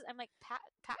 Like this is, I'm like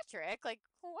Patrick, like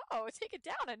whoa, take it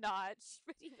down a notch.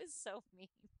 But he was so mean.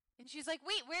 And she's like,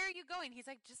 "Wait, where are you going?" He's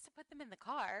like, "Just to put them in the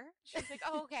car." She's like,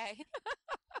 "Oh, okay."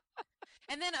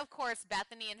 And then, of course,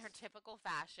 Bethany in her typical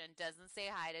fashion doesn't say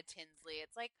hi to Tinsley.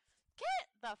 It's like, get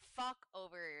the fuck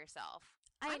over yourself.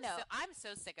 I know. I'm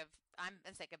sick of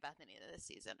Bethany this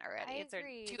season already. I It's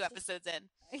agree. 2 episodes in.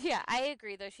 Yeah, I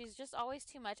agree though. She's just always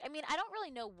too much. I mean, I don't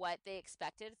really know what they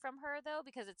expected from her though,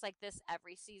 because it's like this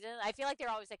every season. I feel like they're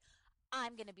always like,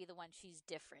 I'm gonna be the one she's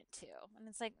different to. And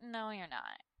it's like, no, you're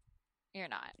not. You're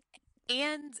not.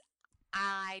 And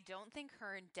I don't think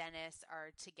her and Dennis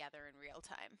are together in real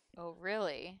time. Oh,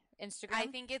 really?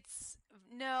 Instagram?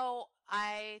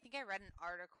 I think I read an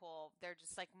article. They're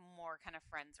just like more kind of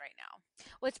friends right now.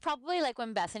 Well, it's probably like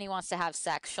when Bethany wants to have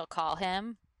sex, she'll call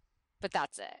him, but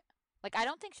that's it. Like, I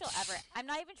don't think she'll ever, I'm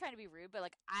not even trying to be rude, but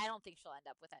like, I don't think she'll end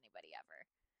up with anybody ever.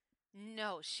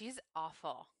 No, she's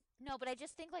awful. No, but I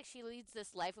just think like she leads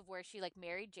this life of where she like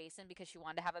married Jason because she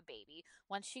wanted to have a baby.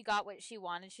 Once she got what she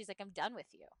wanted, she's like, I'm done with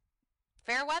you.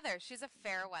 Fair weather. She's a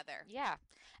fair weather. Yeah.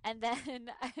 And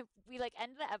then we like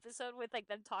end the episode with like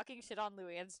them talking shit on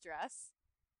Luann's dress.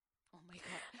 Oh my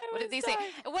God. What did they say?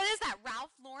 What is that? Ralph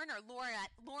Lauren or Laura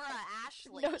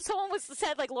Ashley? No, someone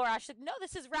said like Laura Ashley. No,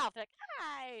 this is Ralph. They're like,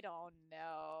 I don't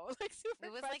know. Like super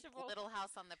It was like questionable. Little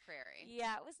House on the Prairie.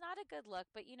 Yeah, it was not a good look,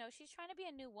 but you know, she's trying to be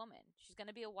a new woman. She's going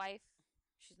to be a wife.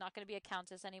 She's not going to be a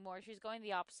countess anymore. She's going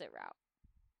the opposite route.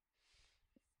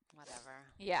 Whatever.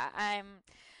 Yeah,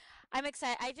 I'm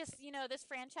excited. I just, you know, this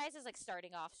franchise is like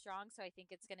starting off strong, so I think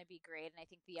it's going to be great, and I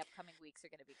think the upcoming weeks are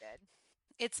going to be good.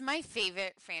 It's my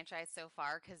favorite franchise so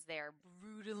far because they're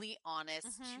brutally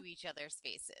honest to each other's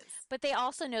faces. But they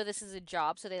also know this is a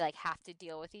job, so they like have to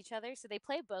deal with each other. So they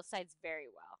play both sides very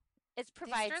well. It They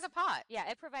provides stir the pot. yeah,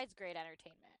 it provides great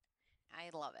entertainment.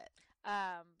 I love it.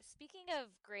 Speaking of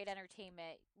great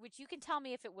entertainment, which you can tell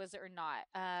me if it was or not,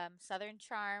 Southern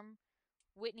Charm,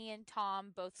 Whitney and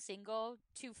Tom both single,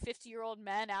 2 50-year-old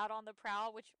men out on the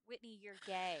prowl. Which Whitney, you're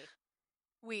gay.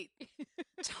 Wait,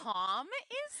 Tom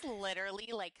is literally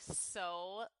like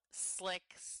so slick,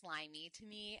 slimy to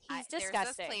me. He's There's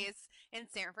disgusting. this place in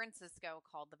San Francisco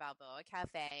called the Balboa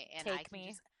Cafe, and Take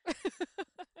me.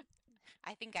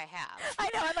 I think I have.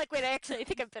 I know. I'm like, wait, I actually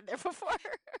think I've been there before.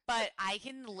 But I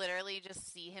can literally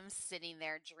just see him sitting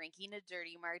there drinking a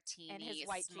dirty martini, And his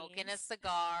white smoking jeans. a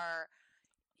cigar,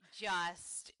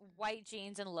 just White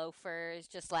jeans and loafers,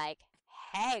 just like,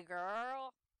 hey,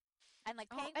 girl. And like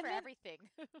Oh, paying and for then- everything.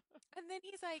 and then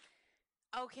he's like,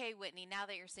 "Okay, Whitney, now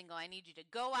that you're single, I need you to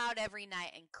go out every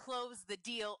night and close the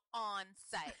deal on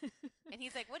site." And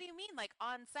he's like, "What do you mean, like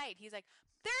on site?" He's like,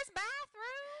 "There's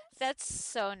bathrooms." That's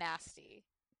so nasty.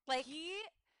 Like, He,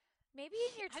 maybe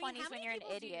in your I mean, 20s how when many you're an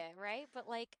people do you- idiot, right? But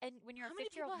like, and when you're how a many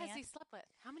 50-year-old people man, has he slept with?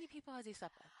 How many people has he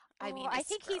slept with? oh, I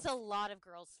think he's a gross. lot of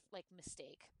girls' like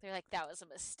mistake. They're like, that was a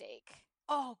mistake.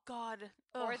 Oh God.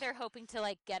 Or Ugh. they're hoping to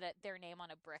like get their name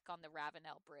on a brick on the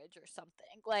Ravenel Bridge or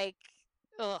something. Like,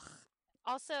 ugh.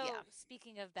 Also, Yeah.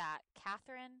 speaking of that,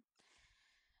 Catherine,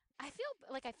 I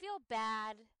feel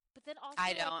bad, but then also I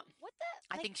like, don't. what the?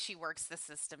 I like, think she works the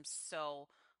system so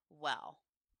well.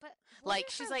 but what Like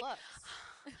are she's her like, looks?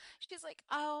 she's like,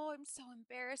 "Oh, I'm so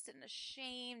embarrassed and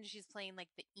ashamed." She's playing like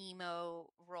the emo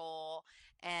role,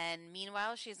 and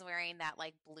meanwhile, she's wearing that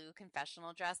like blue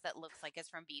confessional dress that looks like it's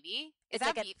from BB. Is It's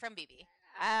that like a- from BB?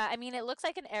 I mean, it looks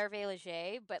like an Hervé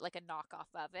Leger, but like a knockoff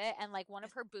of it, and like one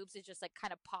of her boobs is just like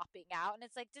kind of popping out, and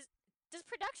it's like, does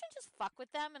production just fuck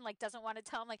with them and like doesn't want to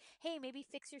tell them like, hey, maybe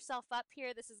fix yourself up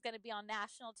here. This is going to be on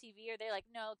national TV, or they're like,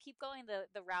 no, keep going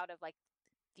the route of like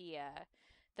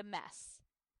the mess.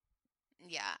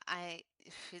 Yeah,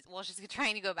 she's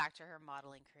trying to go back to her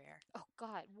modeling career. Oh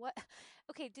God, what?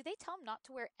 Okay, did they tell him not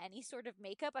to wear any sort of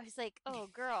makeup? I was like, oh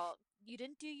girl, you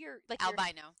didn't do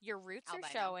Albino. your roots are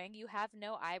Albino. showing. You have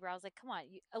no eyebrows. Like, come on,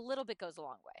 a little bit goes a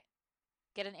long way.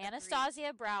 Get an Agreed.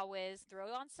 Anastasia brow wiz,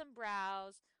 throw on some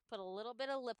brows, put a little bit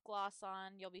of lip gloss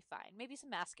on, you'll be fine. Maybe some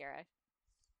mascara.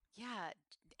 Yeah,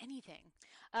 anything.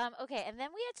 Okay, and then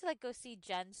we had to like go see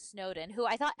Jen Snowden, who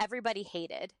I thought everybody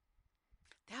hated.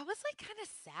 That was like kind of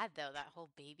sad though, that whole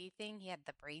baby thing. He had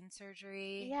the brain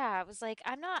surgery. Yeah, I was like,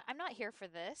 I'm not here for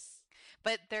this.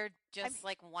 But they're I'm just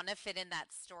like want to fit in that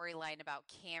storyline about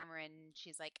Cameron.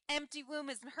 She's like, empty womb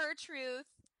isn't her truth.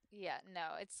 Yeah,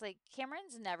 no, it's like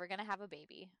Cameron's never gonna have a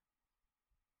baby.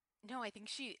 No, I think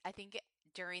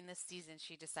during this season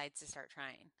she decides to start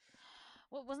trying.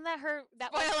 Well, wasn't that her?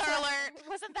 That was Spoiler alert!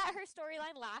 Wasn't that her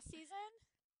storyline last season?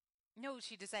 No,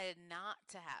 she decided not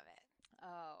to have it.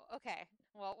 Oh, okay.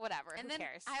 Well, whatever. And Who then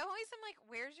cares? I always am like,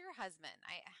 where's your husband?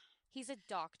 He's a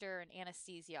doctor, an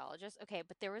anesthesiologist. Okay,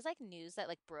 but there was like news that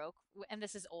like broke, and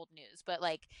this is old news, but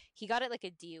like he got it like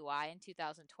a DUI in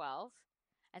 2012,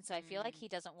 and so I feel like he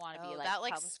doesn't want to be Oh, like that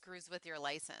like screws with your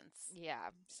license. Yeah.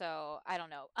 So I don't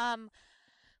know.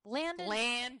 Landon.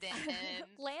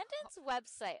 Landon's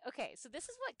website. Okay, so this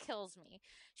is what kills me.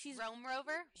 She's Rome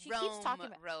Rover? She keeps talking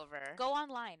about Rover. go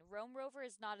online. Rome Rover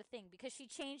is not a thing because she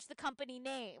changed the company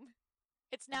name.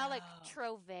 It's now like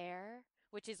Trover,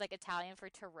 which is like Italian for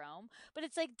to roam. But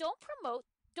it's like don't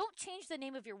change the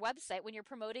name of your website when you're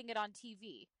promoting it on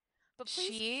TV. But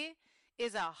please, She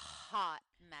is a hot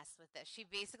mess with this. She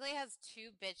basically has two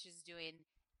bitches doing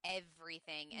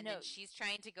everything, and No. then she's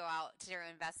trying to go out to her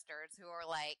investors who are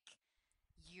like,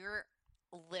 you're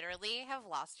literally have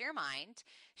lost your mind.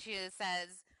 She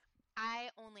says, I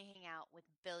only hang out with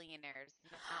billionaires,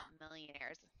 not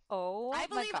millionaires. oh I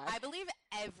my gosh. believe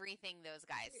everything those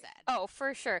guys said. Oh,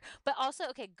 for sure. But also,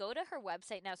 okay, go to her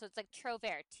website now. So it's like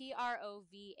Trover, Trovare,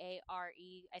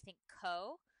 I think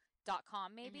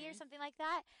co.com maybe or Mhm. something like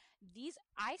that.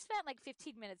 I spent like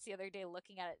 15 minutes the other day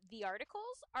looking at it. The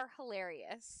articles are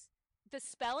hilarious. The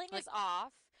spelling is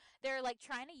off. They're like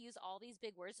trying to use all these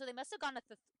big words. So they must have gone to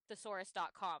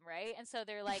thesaurus.com, right? And so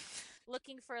they're like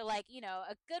looking for like,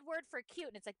 a good word for cute.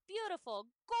 And it's like beautiful,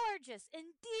 gorgeous,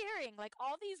 endearing, like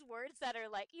all these words that are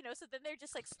like, so then they're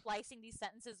just like splicing these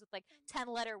sentences with like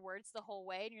 10-letter words the whole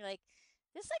way. And you're like,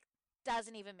 this like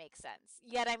doesn't even make sense.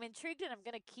 Yet I'm intrigued and I'm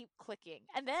going to keep clicking.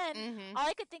 And then Mhm. all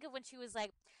I could think of when she was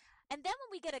like, and then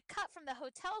when we get a cut from the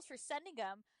hotels for sending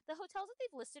them, the hotels that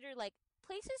they've listed are like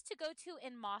places to go to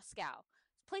in Moscow,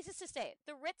 places to stay.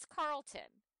 The Ritz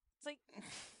Carlton. It's like,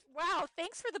 wow,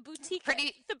 thanks for the boutique.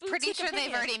 Pretty sure they've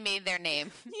opinion. already made their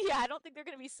name. Yeah, I don't think they're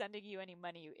going to be sending you any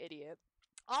money, you idiot.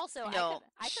 Also, No,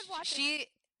 I could watch. She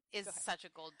is Go ahead. such a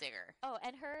gold digger. Oh,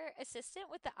 and her assistant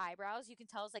with the eyebrows, you can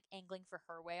tell is like angling for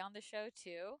her way on the show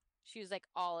too. She was like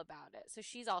all about it. So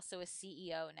she's also a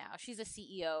CEO now. She's a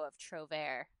CEO of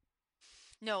Trover.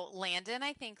 No, Landon,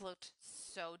 I think, looked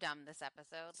so dumb this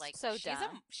episode. Like, So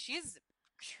dumb. She's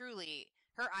truly,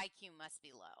 her IQ must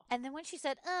be low. And then when she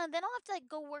said, then I'll have to like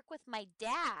go work with my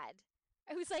dad.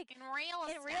 I was like, In real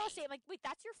estate. in real estate, I'm like, wait,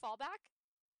 that's your fallback?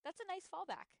 That's a nice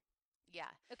fallback. Yeah.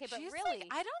 Okay, but She's really, like,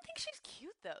 I don't think she's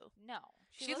cute, though. no.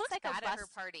 She looks like bad a at her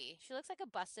party. She looks like a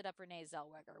busted up Renee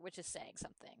Zellweger, which is saying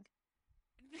something.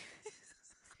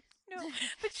 No,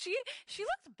 but she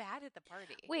looked bad at the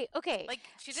party. Wait, okay. Like,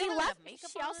 she didn't left. have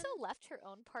makeup She on. also left her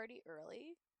own party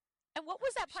early. And what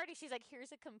was that party? She's like,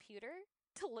 "Here's a computer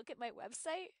to look at my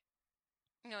website."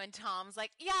 And Tom's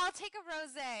like, yeah, I'll take a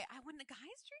rosé. When the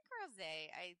guys drink rosé,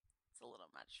 it's a little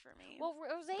much for me. Well,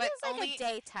 rosé But is like only- a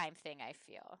daytime thing. I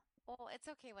feel. Well, it's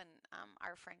okay when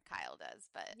our friend Kyle does,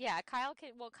 but Yeah, Kyle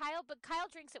can. Well, Kyle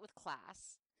drinks it with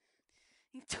class.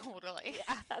 totally.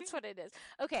 Yeah, that's what it is.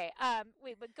 Okay.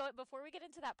 Wait, but before we get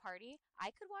into that party,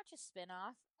 I could watch a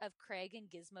spin-off of Craig and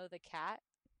Gizmo the cat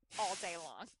all day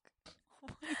long. Oh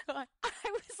my god.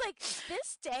 I was like,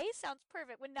 this day sounds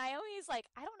perfect. When Naomi is like,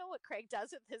 I don't know what Craig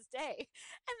does with his day.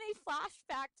 And they flash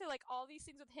back to like all these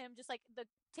things with him, just like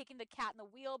taking the cat in the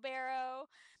wheelbarrow,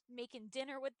 making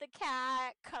dinner with the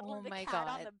cat, cuddling Oh the my cat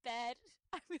on God. the bed.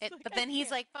 I was like, But I then he's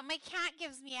can't. like, but my cat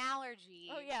gives me allergies.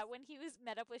 Oh yeah, when he was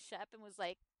met up with Shep and was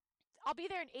like, I'll be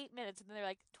there in 8 minutes, and then they're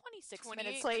like 26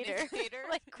 minutes 28 later. minutes later.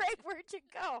 Like, Craig, where'd you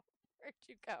go? Where'd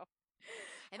you go?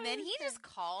 And then he just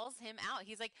calls him out.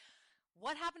 He's like,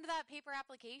 what happened to that paper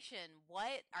application?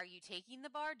 What are you taking the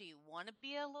bar? Do you want to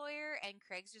be a lawyer? And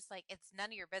Craig's just like, it's none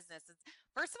of your business.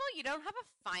 First of all, you don't have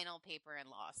a final paper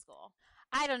in law school.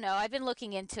 I don't know. I've been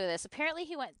looking into this. Apparently,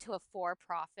 he went to a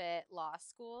for-profit law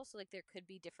school, so like there could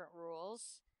be different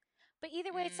rules. But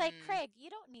either way, it's like, Craig, you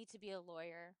don't need to be a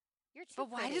lawyer. You're too But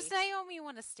why pretty. does Naomi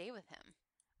want to stay with him?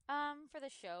 For the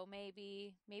show,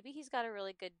 maybe. Maybe he's got a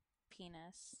really good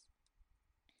penis.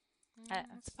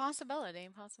 It's a possibility.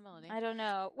 I don't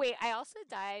know. Wait, I also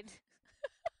died.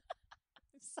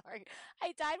 I'm sorry.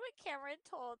 I died when Cameron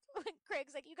when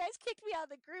Craig's like, you guys kicked me out of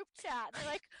the group chat. And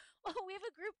they're like, oh, we have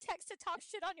a group text to talk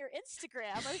shit on your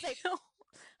Instagram. I was like,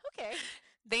 okay.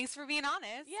 Thanks for being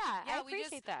honest. Yeah, I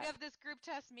appreciate that. We have this group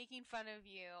test making fun of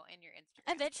you and your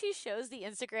Instagram. And then she shows the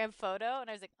Instagram photo, and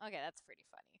I was like, okay, that's pretty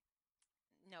funny.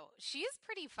 No, she is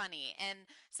pretty funny. And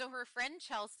so her friend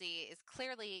Chelsea is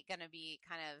clearly going to be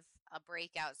kind of a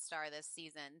breakout star this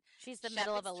season. She's the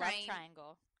middle of a love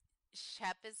triangle.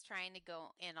 Shep is trying to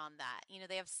go in on that. You know,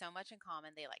 they have so much in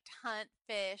common. They like to hunt,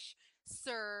 fish,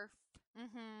 surf.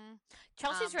 Mm-hmm.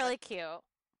 Chelsea's really cute.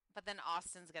 But then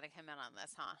Austin's going to come in on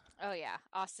this, huh? Oh, yeah.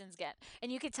 Austin's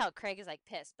and you can tell Craig is like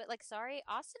pissed. But like, sorry,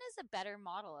 Austin is a better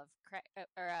model of Craig,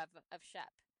 of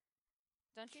Shep.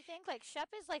 Don't you think? Like, Shep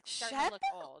is like starting to look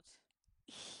old.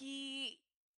 He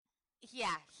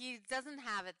doesn't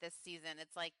have it this season.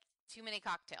 It's like too many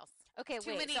cocktails. Okay,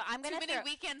 too many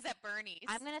weekends at Bernie's.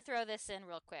 I'm gonna throw this in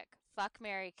real quick. Fuck,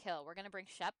 marry, kill. We're gonna bring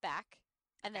Shep back,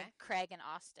 and then Craig and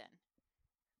Austin.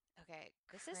 Okay,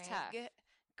 this is tough.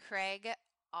 Craig,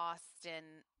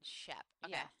 Austin, Shep.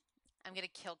 Okay, yeah. I'm gonna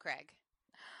kill Craig.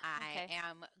 I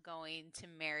am going to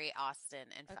marry Austin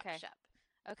and fuck Shep.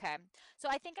 Okay, so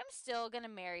I think I'm still gonna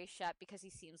marry Shep because he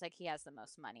seems like he has the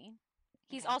most money.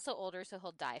 He's also older, so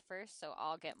he'll die first, so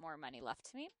I'll get more money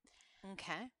left to me.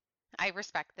 Okay. I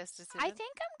respect this decision. I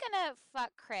think I'm gonna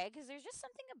fuck Craig because there's just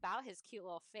something about his cute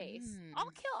little face.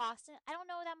 I'll kill Austin. I don't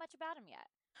know that much about him yet.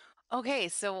 Okay,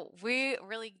 so we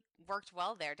really worked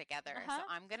well there together. So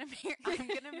I'm gonna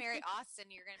marry Austin.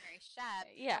 You're gonna marry Shep.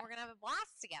 Yeah, and we're gonna have a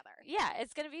blast together. Yeah,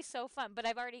 it's gonna be so fun. But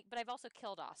I've also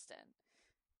killed Austin.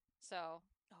 So.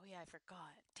 Oh yeah, I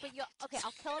forgot. Okay,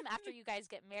 I'll kill him after you guys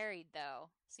get married, though,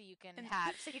 so you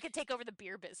can take over the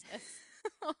beer business.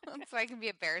 So I can be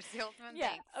a bear salesman. Yeah.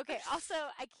 Thanks. Okay. Also,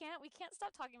 we can't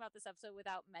stop talking about this episode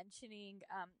without mentioning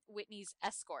Whitney's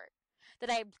escort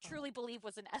that I truly believe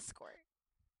was an escort.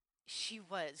 She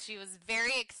was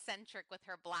very eccentric with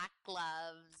her black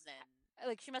gloves and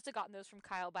like she must have gotten those from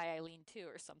Kyle by Eileen too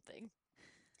or something.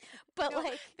 But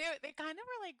like they kind of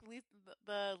were like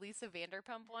the Lisa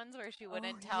Vanderpump ones where she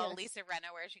wouldn't tell Lisa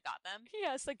Rinna where she got them.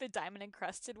 Yes, like the diamond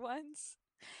encrusted ones.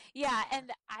 Yeah,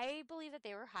 and I believe that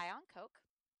they were high on coke.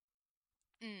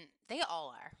 They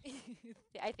all are.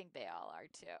 I think they all are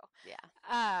too. Yeah.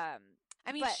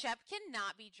 I mean, Shep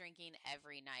cannot be drinking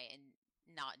every night and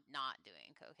not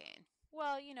doing cocaine.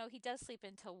 Well, you know, he does sleep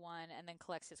until 1 and then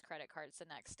collects his credit cards the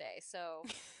next day. So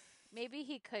maybe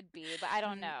he could be, but I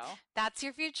don't know. That's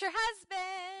your future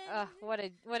husband.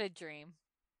 What a dream.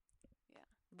 Yeah.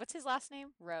 What's his last name?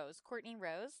 Rose. Courtney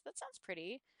Rose? That sounds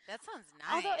pretty. That sounds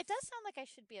nice. Although it does sound like I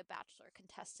should be a Bachelor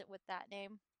contestant with that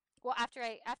name. Well, after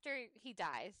he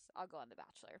dies, I'll go on The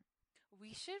Bachelor.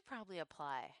 We should probably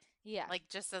apply. Yeah. Like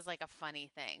just as like a funny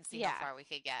thing. See how far we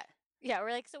could get. Yeah,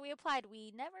 we're like, so we applied.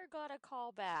 We never got a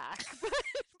call back, but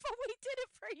we did it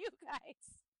for you guys.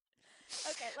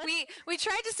 Okay, we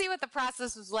tried to see what the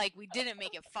process was like. We didn't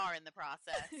make it far in the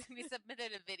process. We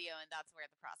submitted a video, and that's where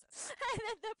the process went. And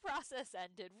then the process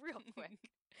ended real quick.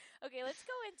 Okay, let's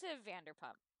go into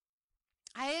Vanderpump.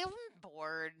 I am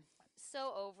bored.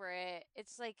 So over it.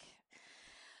 It's like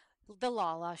the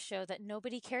Lala show that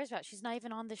nobody cares about. She's not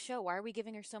even on the show. Why are we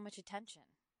giving her so much attention?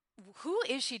 Who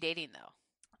is she dating, though?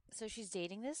 So she's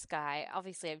dating this guy.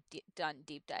 Obviously, I've done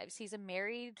deep dives. He's a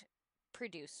married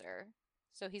producer.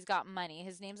 So he's got money.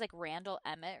 His name's like Randall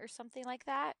Emmett or something like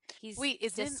that. He's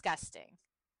disgusting.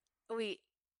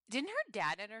 Didn't her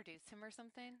dad introduce him or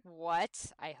something?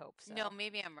 What? I hope so. No,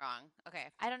 maybe I'm wrong. Okay.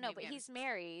 I don't know, but he's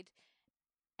married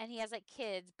and he has like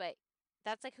kids, but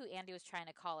that's like who Andy was trying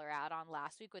to call her out on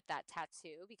last week with that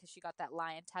tattoo because she got that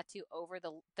lion tattoo over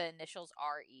the initials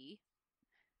RE.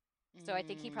 So I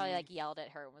think he probably like yelled at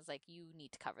her and was like, "You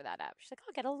need to cover that up." She's like,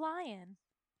 "I'll get a lion."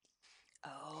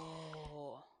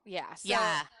 Oh. Yeah.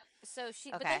 So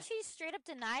she, but then she straight up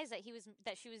denies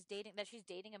that she's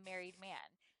dating a married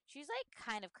man. She's like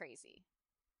kind of crazy.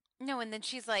 No, and then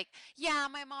she's like, "Yeah,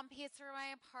 my mom pays for my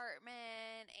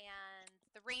apartment, and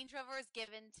the Range Rover is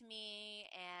given to me,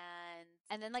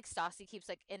 and then like Stassi keeps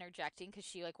like interjecting because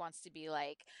she like wants to be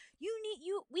like,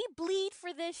 we bleed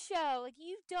for this show, like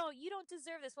you don't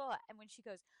deserve this." Well, and when she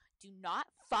goes, "Do not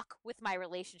fuck with my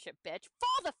relationship, bitch,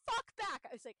 fall the fuck back,"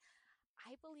 I was like,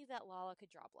 I believe that Lala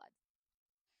could draw blood.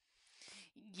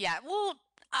 Yeah, well,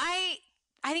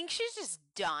 I think she's just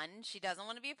done. She doesn't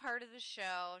want to be a part of the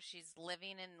show. She's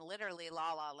living in literally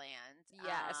La La Land.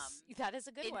 Yes, that is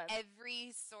a good in one.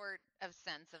 every sort of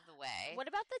sense of the way. What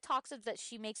about the talks of that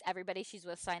she makes everybody she's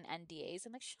with sign NDAs?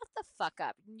 I'm like, shut the fuck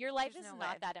up. Your life There's is no not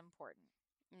way. that important.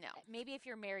 No. Maybe if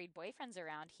your married boyfriend's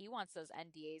around, he wants those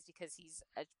NDAs because he's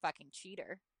a fucking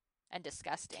cheater and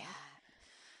disgusting.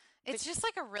 It's just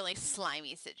like a really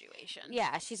slimy situation.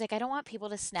 Yeah, she's like, I don't want people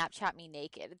to Snapchat me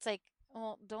naked. It's like,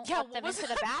 well, don't Yeah, let them what was into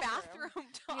the that bathroom.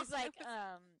 He's like,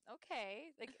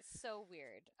 okay. Like, it's so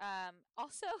weird.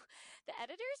 Also, the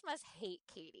editors must hate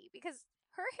Katie because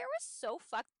her hair was so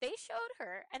fucked. They showed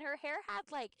her, and her hair had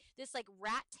like this like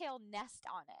rat tail nest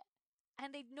on it.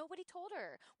 And nobody told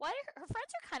her. Why her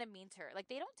friends are kind of mean to her. Like,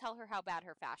 they don't tell her how bad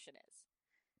her fashion is.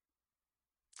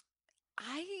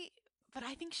 But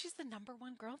I think she's the number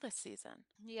one girl this season.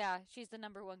 Yeah, she's the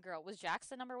number one girl. Was Jax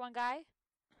the number one guy?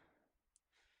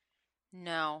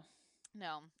 No.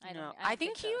 No, I No. don't. I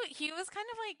think so. he was kind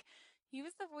of like he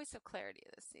was the voice of clarity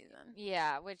this season.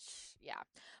 Yeah,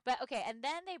 but okay, and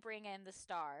then they bring in the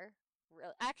star.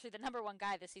 Actually, the number one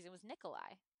guy this season was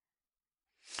Nikolai.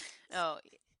 Oh,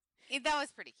 that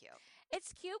was pretty cute.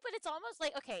 It's cute, but it's almost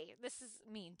like, okay, this is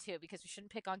mean too because we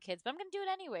shouldn't pick on kids, but I'm gonna do it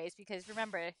anyways because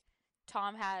remember,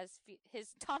 Thomas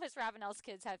Ravenel's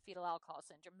kids have fetal alcohol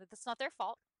syndrome. That's not their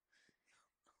fault.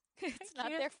 It's not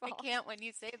their fault. I can't when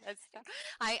you say that stuff.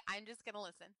 I'm just gonna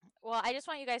listen. Well, I just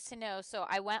want you guys to know. So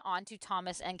I went on to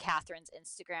Thomas and Catherine's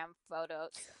Instagram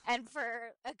photos, and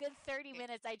for a good 30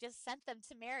 minutes, I just sent them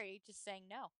to Mary, just saying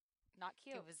no, not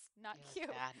cute. It was not it cute.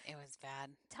 Was bad. It was bad.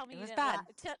 Tell me it you was didn't bad.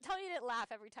 laugh. Tell me you didn't laugh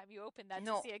every time you opened that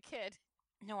No. to see a kid.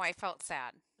 No, I felt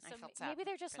sad. So I felt sad. maybe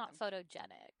they're just for not them.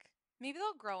 photogenic. Maybe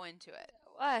they'll grow into it.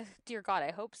 Dear God,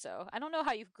 I hope so. I don't know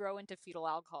how you grow into fetal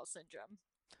alcohol syndrome.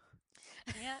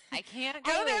 Yeah, I can't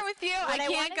go Anyways, there with you. I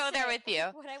can't go there with you.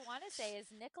 What I want to say is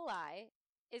Nikolai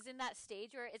is in that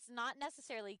stage where it's not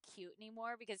necessarily cute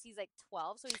anymore because he's like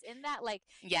 12, so he's in that like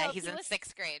Yeah, if he's he in was-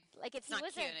 6th grade. Like if It's he not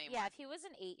was cute an, anymore. if he was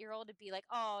an 8-year-old, it'd be like,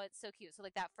 oh, it's so cute. So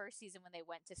like that first season when they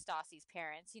went to Stassi's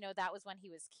parents, that was when he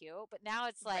was cute. But now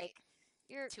it's like Right.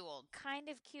 you're Too old. kind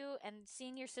of cute, and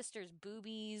seeing your sister's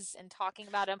boobies and talking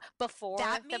about them before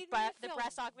That the made the me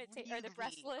breast feel augmentation or the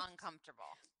breast really lift.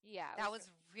 uncomfortable. Yeah, it That was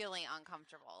really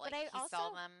uncomfortable. Like But I he saw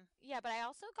also- them. Yeah, but I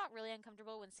also got really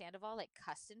uncomfortable when Sandoval like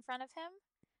cussed in front of him.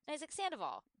 And I was like,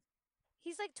 Sandoval,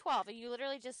 he's like 12, and you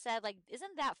literally just said like,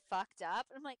 isn't that fucked up?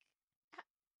 And I'm like,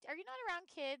 are you not around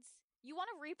kids? You want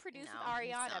to reproduce No, with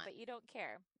he's Ariana, not. but you don't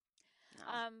care.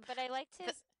 No. But I liked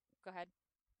his. Go ahead.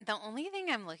 The only thing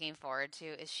I'm looking forward to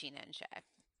is Sheena and Shay.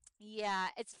 Yeah,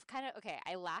 it's kind of okay.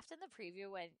 I laughed in the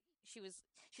preview when she's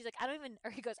like, I don't even,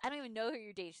 or he goes, I don't even know who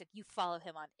you're dating. She's like, you follow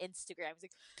him on Instagram. He's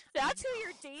like, that's who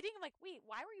you're dating? I'm like, wait,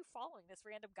 why were you following this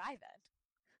random guy then?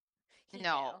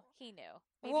 He knew.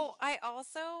 Maybe Well,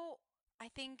 I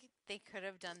think they could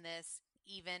have done this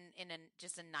even in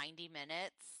just a 90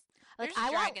 minutes. They're Like, just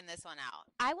I want- dragging this one out.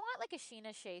 I want like a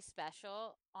Sheena Shea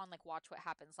special on like Watch What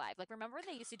Happens Live. Like, remember when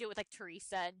they used to do it with like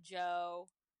Teresa and Joe?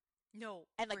 No,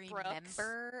 And, like, Brooks.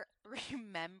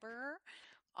 remember,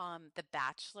 The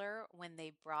Bachelor when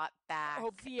they brought back.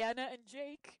 Oh, Vienna and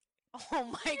Jake. Oh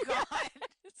my God!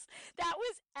 That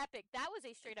was epic. That was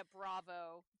a straight up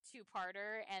Bravo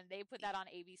 2-parter, and they put that on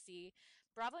ABC.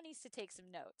 Bravo needs to take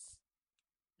some notes.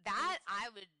 That I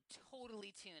would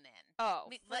totally tune in. Oh, I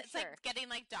mean, for it's sure. like getting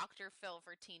like Dr. Phil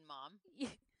for Teen Mom,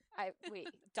 Wait,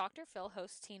 Dr. Phil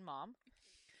hosts Teen Mom.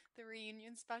 the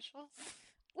reunion special.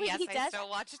 Wait, yes, he I does? still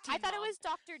watch Teen I thought Mom. it was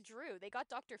Dr. Drew. They got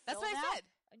Dr. Phil. That's what now? I said.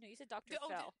 Oh, no, you said Dr. Oh,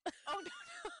 Phil. Oh no!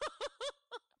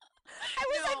 I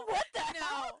was like, what the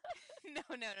hell? No,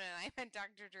 I meant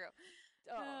Dr. Drew.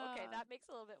 Oh, okay, Ah. that makes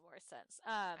a little bit more sense.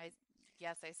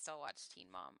 Yes, I still watch Teen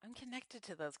Mom. I'm connected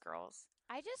to those girls.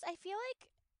 I feel like,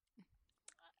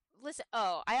 listen,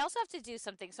 I also have to do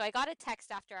something. So I got a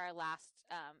text after our last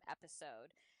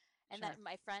episode, and Sure. that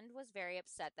my friend was very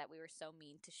upset that we were so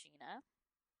mean to Sheena.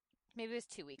 Maybe it was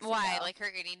 2 weeks Why? ago. Like her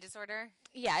eating disorder?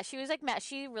 Yeah, she was like,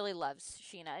 she really loves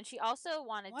Sheena, and she also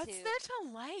wanted What's to. there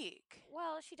to like?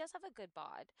 Well, she does have a good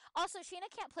bod. Also, Sheena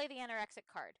can't play the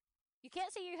anorexic card. You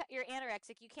can't say you're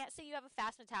anorexic. You can't say you have a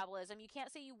fast metabolism. You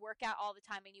can't say you work out all the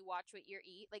time and you watch what you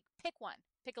eat. Like, pick one.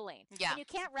 Pick a lane. Yeah. And you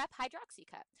can't rep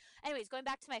Hydroxycut. Anyways, going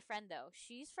back to my friend, though.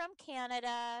 She's from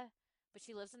Canada, but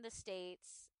she lives in the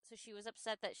States. So she was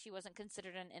upset that she wasn't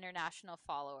considered an international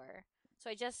follower. So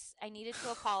I needed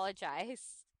to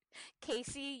apologize.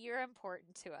 Casey, you're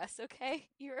important to us, okay?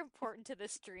 You're important to the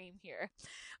stream here.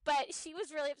 But she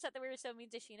was really upset that we were so mean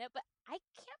to Sheena, but I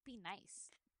can't be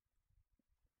nice.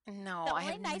 No, The I only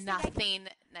have nice thing I can- nothing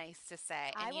nice to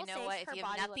say. I And you will know say what? her If you have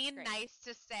body looks nothing great. nice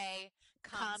to say,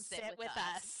 come sit with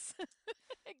us.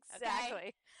 Exactly.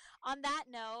 Okay? On that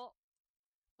note,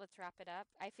 let's wrap it up.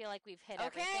 I feel like we've hit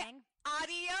everything.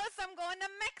 Adios. I'm going to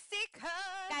Mexico.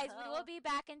 Guys, we will be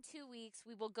back in 2 weeks.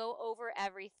 We will go over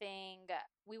everything.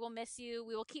 We will miss you.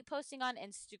 We will keep posting on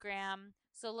Instagram.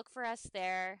 So look for us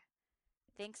there.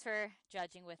 Thanks for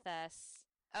judging with us.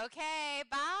 Okay,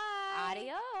 bye.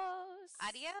 Adios.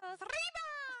 Adios. Riba.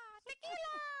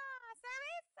 Tequila.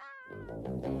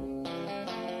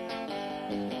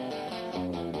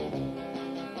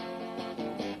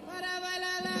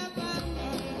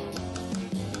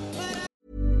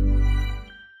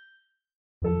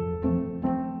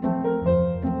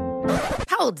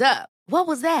 Hold up. What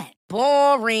was that?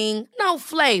 Boring. No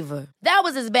flavor. That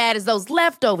was as bad as those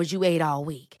leftovers you ate all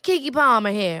week. Keke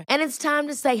Palmer here. And it's time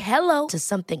to say hello to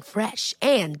something fresh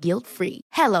and guilt-free.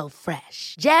 Hello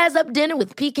Fresh. Jazz up dinner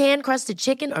with pecan-crusted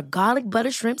chicken or garlic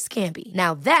butter shrimp scampi.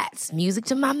 Now that's music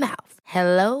to my mouth.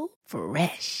 Hello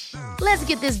Fresh. Let's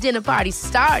get this dinner party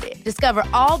started. Discover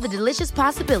all the delicious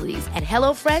possibilities at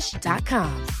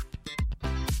HelloFresh.com.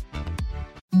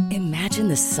 Imagine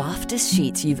the softest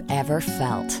sheets you've ever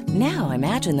felt. Now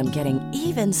imagine them getting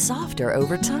even softer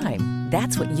over time.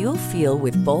 That's what you'll feel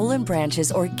with Boll &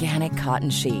 Branch's organic cotton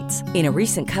sheets. In a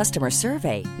recent customer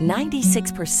survey,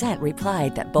 96%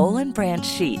 replied that Boll & Branch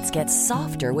sheets get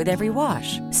softer with every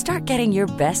wash. Start getting your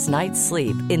best night's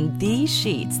sleep in these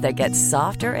sheets that get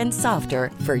softer and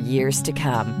softer for years to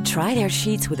come. Try their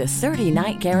sheets with a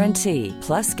 30-night guarantee.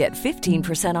 Plus, get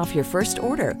 15% off your first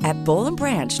order at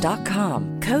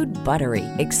bollandbranch.com. Code BUTTERY.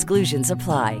 Exclusions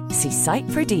apply. See site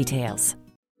for details.